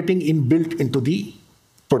not getting inbuilt into the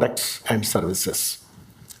products and services.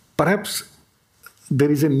 Perhaps there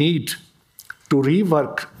is a need to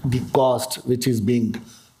rework the cost which is being,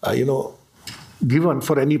 given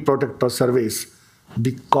for any product or service,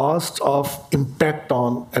 the cost of impact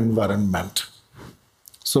on environment.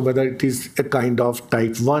 So whether it is a kind of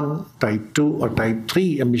type 1, type 2, or type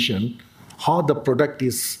 3 emission, how the product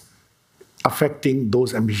is affecting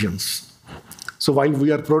those emissions. So while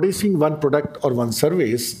we are producing one product or one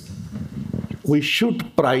service, we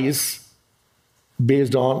should price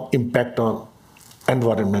based on impact on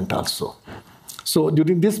environment also. So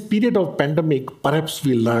during this period of pandemic, perhaps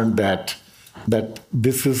we learned that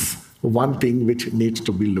this is one thing which needs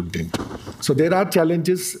to be looked into. So there are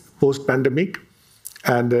challenges post-pandemic,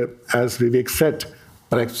 and as Vivek said,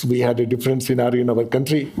 perhaps we had a different scenario in our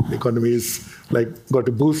country. The economy is got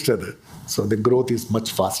a booster, so the growth is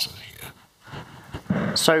much faster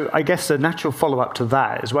here. So I guess the natural follow-up to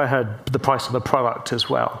that is where I heard the price of the product as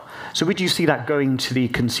well. So would you see that going to the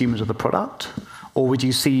consumers of the product? Or would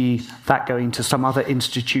you see that going to some other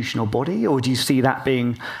institutional body? Or do you see that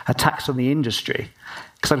being a tax on the industry?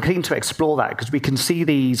 Because I'm keen to explore that, because we can see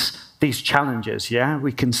these challenges, yeah?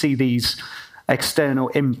 We can see these external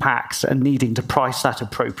impacts and needing to price that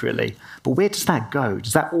appropriately. But where does that go?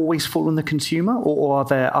 Does that always fall on the consumer, or are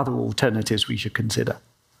there other alternatives we should consider?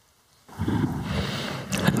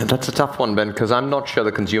 That's a tough one, Ben, because I'm not sure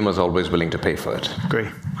the consumer is always willing to pay for it. Agree.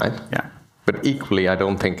 Right? Yeah. But equally, I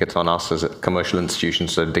don't think it's on us as commercial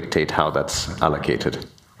institutions to dictate how that's allocated.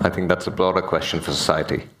 I think that's a broader question for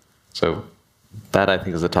society. So that, I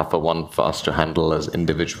think, is a tougher one for us to handle as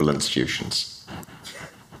individual institutions.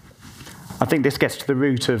 I think this gets to the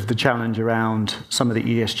root of the challenge around some of the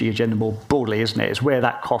ESG agenda more broadly, isn't it? It's where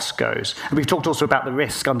that cost goes. And we've talked also about the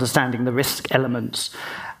risk, understanding the risk elements,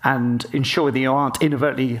 and ensure that you aren't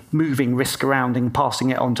inadvertently moving risk around and passing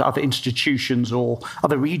it on to other institutions or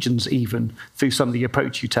other regions even through some of the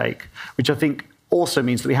approach you take, which I think also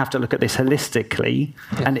means that we have to look at this holistically,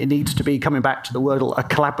 and it needs to be, coming back to the word, a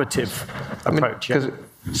collaborative approach. Because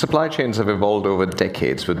supply chains have evolved over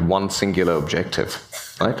decades with one singular objective,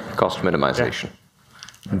 right? Cost minimization.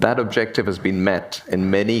 Yeah. That objective has been met in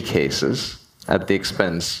many cases at the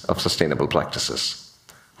expense of sustainable practices,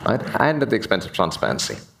 right? And at the expense of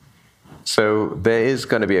transparency. So there is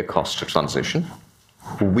going to be a cost to transition.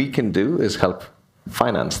 What we can do is help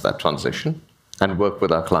finance that transition and work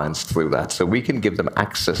with our clients through that. So we can give them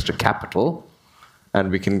access to capital, and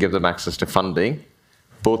we can give them access to funding,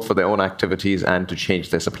 both for their own activities and to change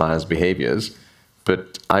their suppliers' behaviors.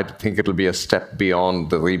 But I think it'll be a step beyond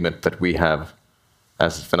the remit that we have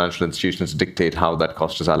as financial institutions dictate how that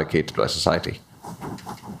cost is allocated to our society.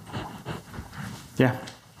 Yeah,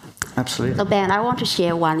 absolutely. So Ben, I want to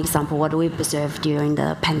share one example what we observed during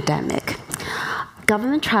the pandemic.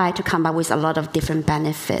 Government tried to come up with a lot of different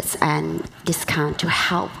benefits and discount to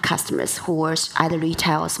help customers who were either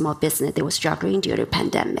retail or small business. They were struggling during the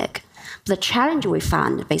pandemic. The challenge we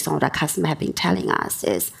found, based on what our customers have been telling us,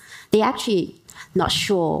 is they actually not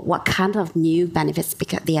sure what kind of new benefits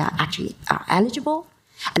because they are actually eligible.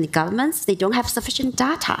 And the governments, they don't have sufficient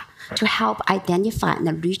data to help identify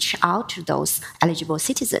and reach out to those eligible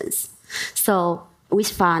citizens. So we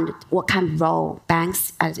found what kind of role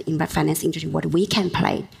banks as in the finance industry, what we can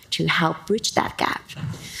play to help bridge that gap.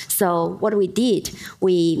 So what we did,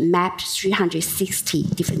 we mapped 360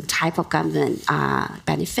 different type of government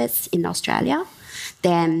benefits in Australia.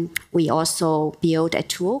 Then we also built a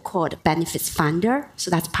tool called Benefits Finder. So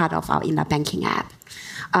that's part of our in-app banking app.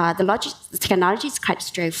 The technology is quite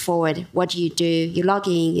straightforward. What do? You log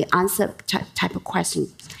in, you answer type of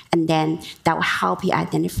questions, and then that will help you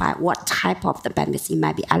identify what type of the benefits you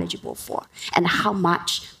might be eligible for, and how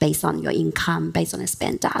much, based on your income, based on the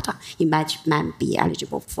spend data, you might be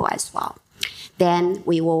eligible for as well. Then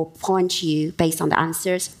we will point you, based on the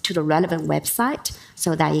answers, to the relevant website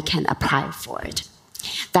so that you can apply for it.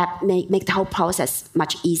 That make the whole process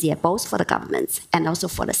much easier, both for the governments and also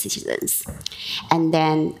for the citizens. And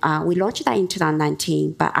then we launched that in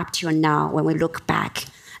 2019, but up till now, when we look back,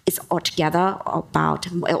 it's altogether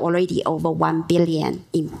about already over 1 billion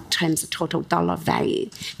in terms of total dollar value.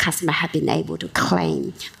 Customers have been able to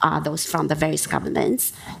claim those from the various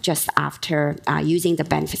governments just after using the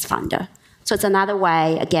Benefits Finder. So it's another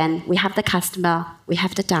way, again, we have the customer, we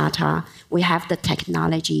have the data, we have the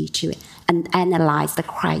technology to analyze the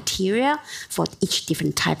criteria for each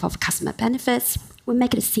different type of customer benefits. We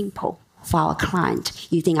make it simple for our client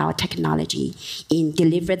using our technology in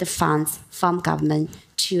deliver the funds from government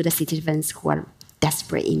to the citizens who are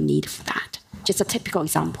desperate in need for that. Just a typical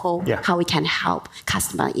example, how we can help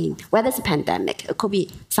customer in, whether it's a pandemic, it could be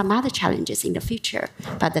some other challenges in the future,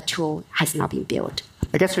 but the tool has not been built.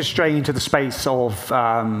 I guess we're straying into the space of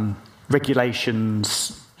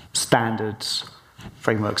regulations, standards,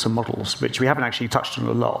 frameworks and models, which we haven't actually touched on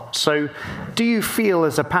a lot. So do you feel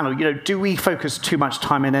as a panel, do we focus too much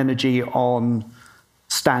time and energy on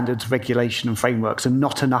standards, regulation and frameworks and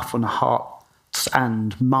not enough on hearts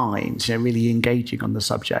and minds, really engaging on the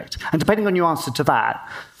subject? And depending on your answer to that,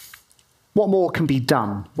 what more can be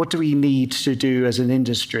done? What do we need to do as an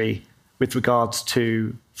industry with regards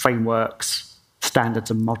to frameworks, standards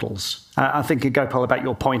and models? I think, Gopal, about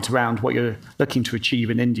your point around what you're looking to achieve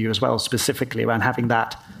in India as well, specifically around having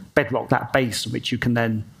that bedrock, that base on which you can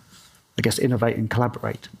then, I guess, innovate and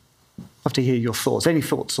collaborate. I'd love to hear your thoughts. Any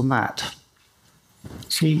thoughts on that?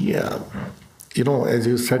 See, as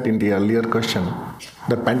you said in the earlier question,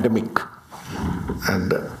 the pandemic.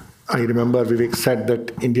 And I remember Vivek said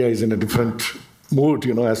that India is in a different mood,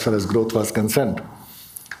 as far as growth was concerned.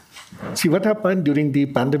 See, what happened during the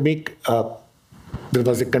pandemic, there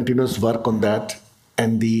was a continuous work on that,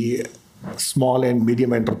 and the small and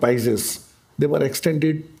medium enterprises, they were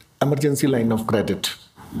extended emergency line of credit.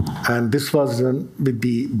 And this was done with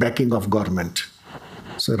the backing of government.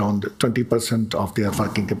 So around 20% of their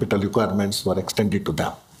working capital requirements were extended to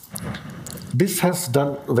them. This has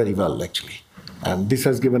done very well, actually. And this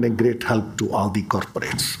has given a great help to all the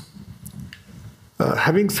corporates.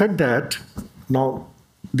 Having said that, now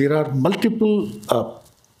there are multiple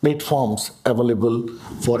platforms available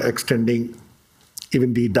for extending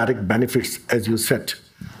even the direct benefits, as you said.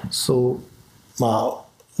 So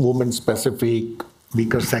women-specific,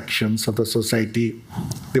 weaker sections of the society,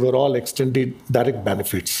 they were all extended direct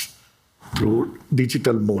benefits through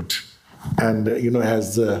digital mode. And,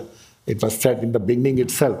 as it was said in the beginning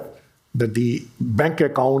itself, that the bank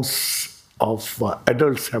accounts of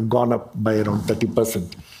adults have gone up by around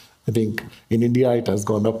 30%. I think in India, it has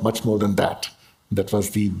gone up much more than that. That was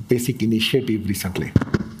the basic initiative recently.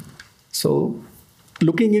 So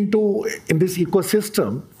looking in this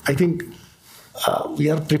ecosystem, I think we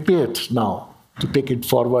are prepared now to take it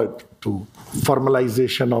forward to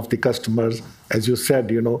formalization of the customers. As you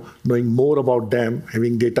said, knowing more about them,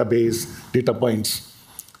 having database, data points.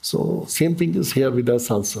 So same thing is here with us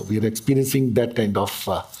also. We are experiencing that kind of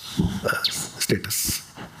status.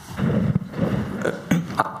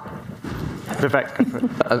 Vivek, go for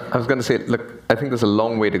it. I was going to say, look, I think there's a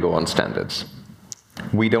long way to go on standards.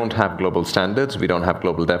 We don't have global standards. We don't have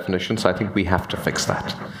global definitions. So I think we have to fix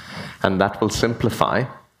that. And that will simplify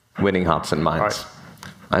winning hearts and minds.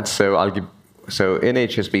 Right. So in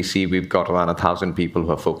HSBC, we've got around 1,000 people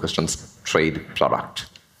who are focused on trade product.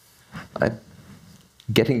 Right?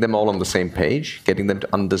 Getting them all on the same page, getting them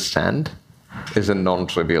to understand, is a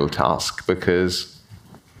non-trivial task, because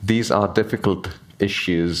these are difficult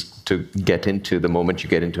issues to get into the moment you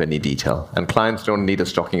get into any detail. And clients don't need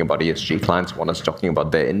us talking about ESG. Clients want us talking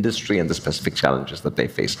about their industry and the specific challenges that they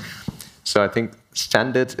face. So I think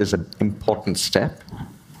standards is an important step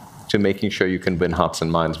to making sure you can win hearts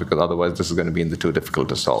and minds, because otherwise this is going to be too difficult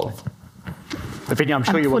to solve. Lavinia, I'm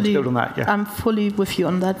sure you want to build on that. Yeah. I'm fully with you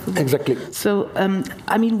on that. Exactly. So,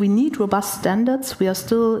 I mean, we need robust standards. We are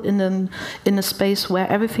still in a space where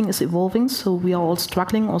everything is evolving, so we are all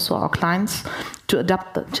struggling, also our clients, to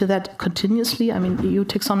adapt to that continuously. I mean, EU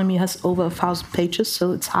taxonomy has over 1,000 pages,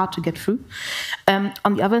 so it's hard to get through. On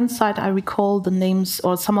the other side, I recall the names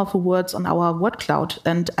or some of the words on our word cloud,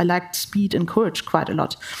 and I liked speed and courage quite a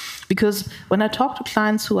lot. Because when I talk to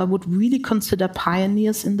clients who I would really consider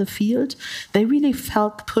pioneers in the field, they really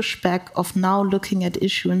felt the pushback of now looking at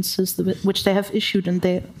issuances which they have issued and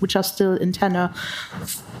which are still in tenor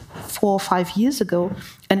 4 or 5 years ago,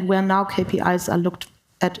 and where now KPIs are looked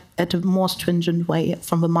at a more stringent way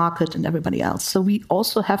from the market and everybody else. So we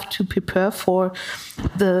also have to prepare for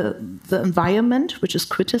the environment, which is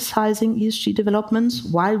criticizing ESG developments,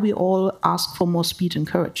 while we all ask for more speed and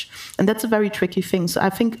courage. And that's a very tricky thing. So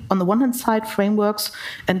I think on the one hand side, frameworks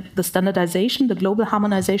and the standardization, the global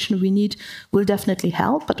harmonization we need will definitely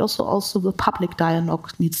help, but also the public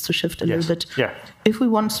dialogue needs to shift a little bit. Yeah. If we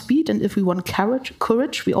want speed and if we want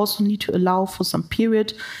courage, we also need to allow for some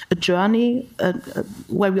period, a journey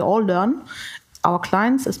where we all learn, our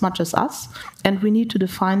clients as much as us, and we need to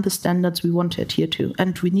define the standards we want to adhere to,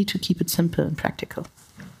 and we need to keep it simple and practical.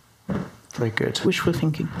 Very good. Wishful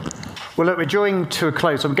thinking. Well, look, we're drawing to a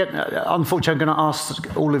close. Unfortunately, I'm going to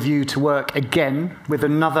ask all of you to work again with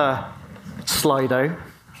another Slido.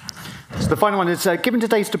 So the final one is, given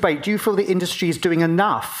today's debate, do you feel the industry is doing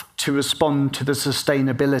enough to respond to the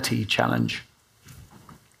sustainability challenge?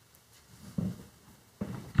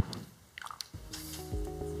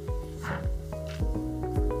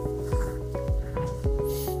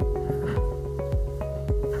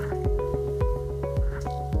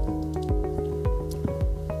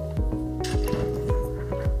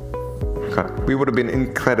 We would have been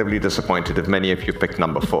incredibly disappointed if many of you picked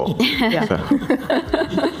number 4. Yeah.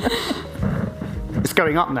 It's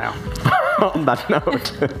going up now. On that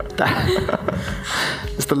note.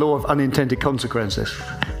 It's the law of unintended consequences.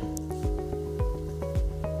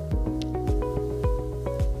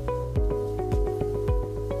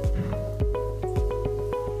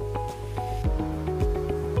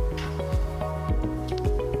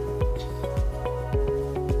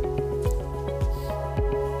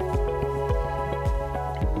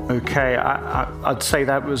 Okay, I'd say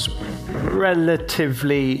that was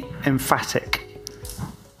relatively emphatic.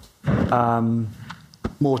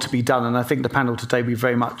 More to be done, and I think the panel today, we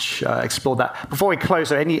very much explored that. Before we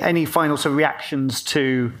close, any final sort of reactions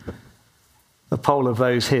to the poll of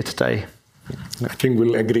those here today? I think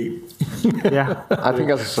we'll agree. Yeah. I think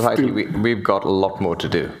as a society, we've got a lot more to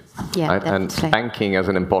do. Yeah, right? And banking as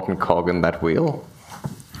an important cog in that wheel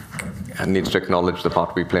needs to acknowledge the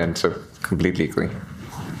part we play, and so completely agree.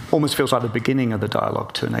 Almost feels like the beginning of the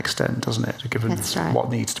dialogue to an extent, doesn't it? Given what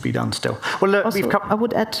needs to be done still. Well, look, also, I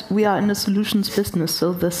would add, we are in a solutions business,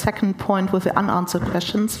 so the second point with the unanswered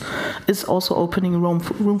questions is also opening room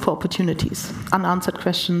for opportunities. Unanswered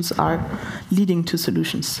questions are leading to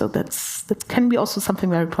solutions, so that can be also something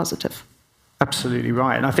very positive. Absolutely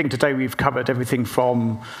right. And I think today we've covered everything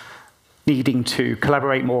from needing to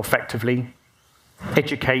collaborate more effectively,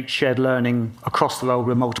 educate, shared learning across the world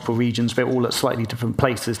with multiple regions, but all at slightly different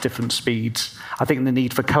places, different speeds. I think the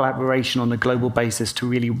need for collaboration on a global basis to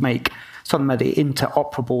really make some of the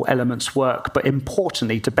interoperable elements work, but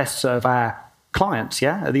importantly, to best serve our clients,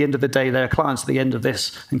 yeah? At the end of the day, they're clients at the end of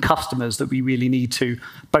this and customers that we really need to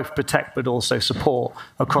both protect but also support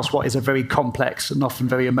across what is a very complex and often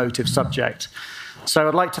very emotive subject. So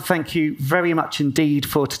I'd like to thank you very much indeed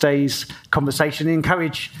for today's conversation. I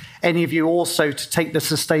encourage any of you also to take the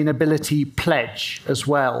sustainability pledge as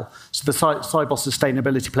well. So the Sibos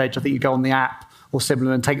sustainability pledge, I think you go on the app or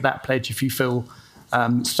similar and take that pledge if you feel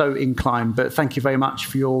so inclined. But thank you very much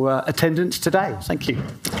for your attendance today. Thank you.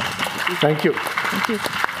 Thank you. Thank you.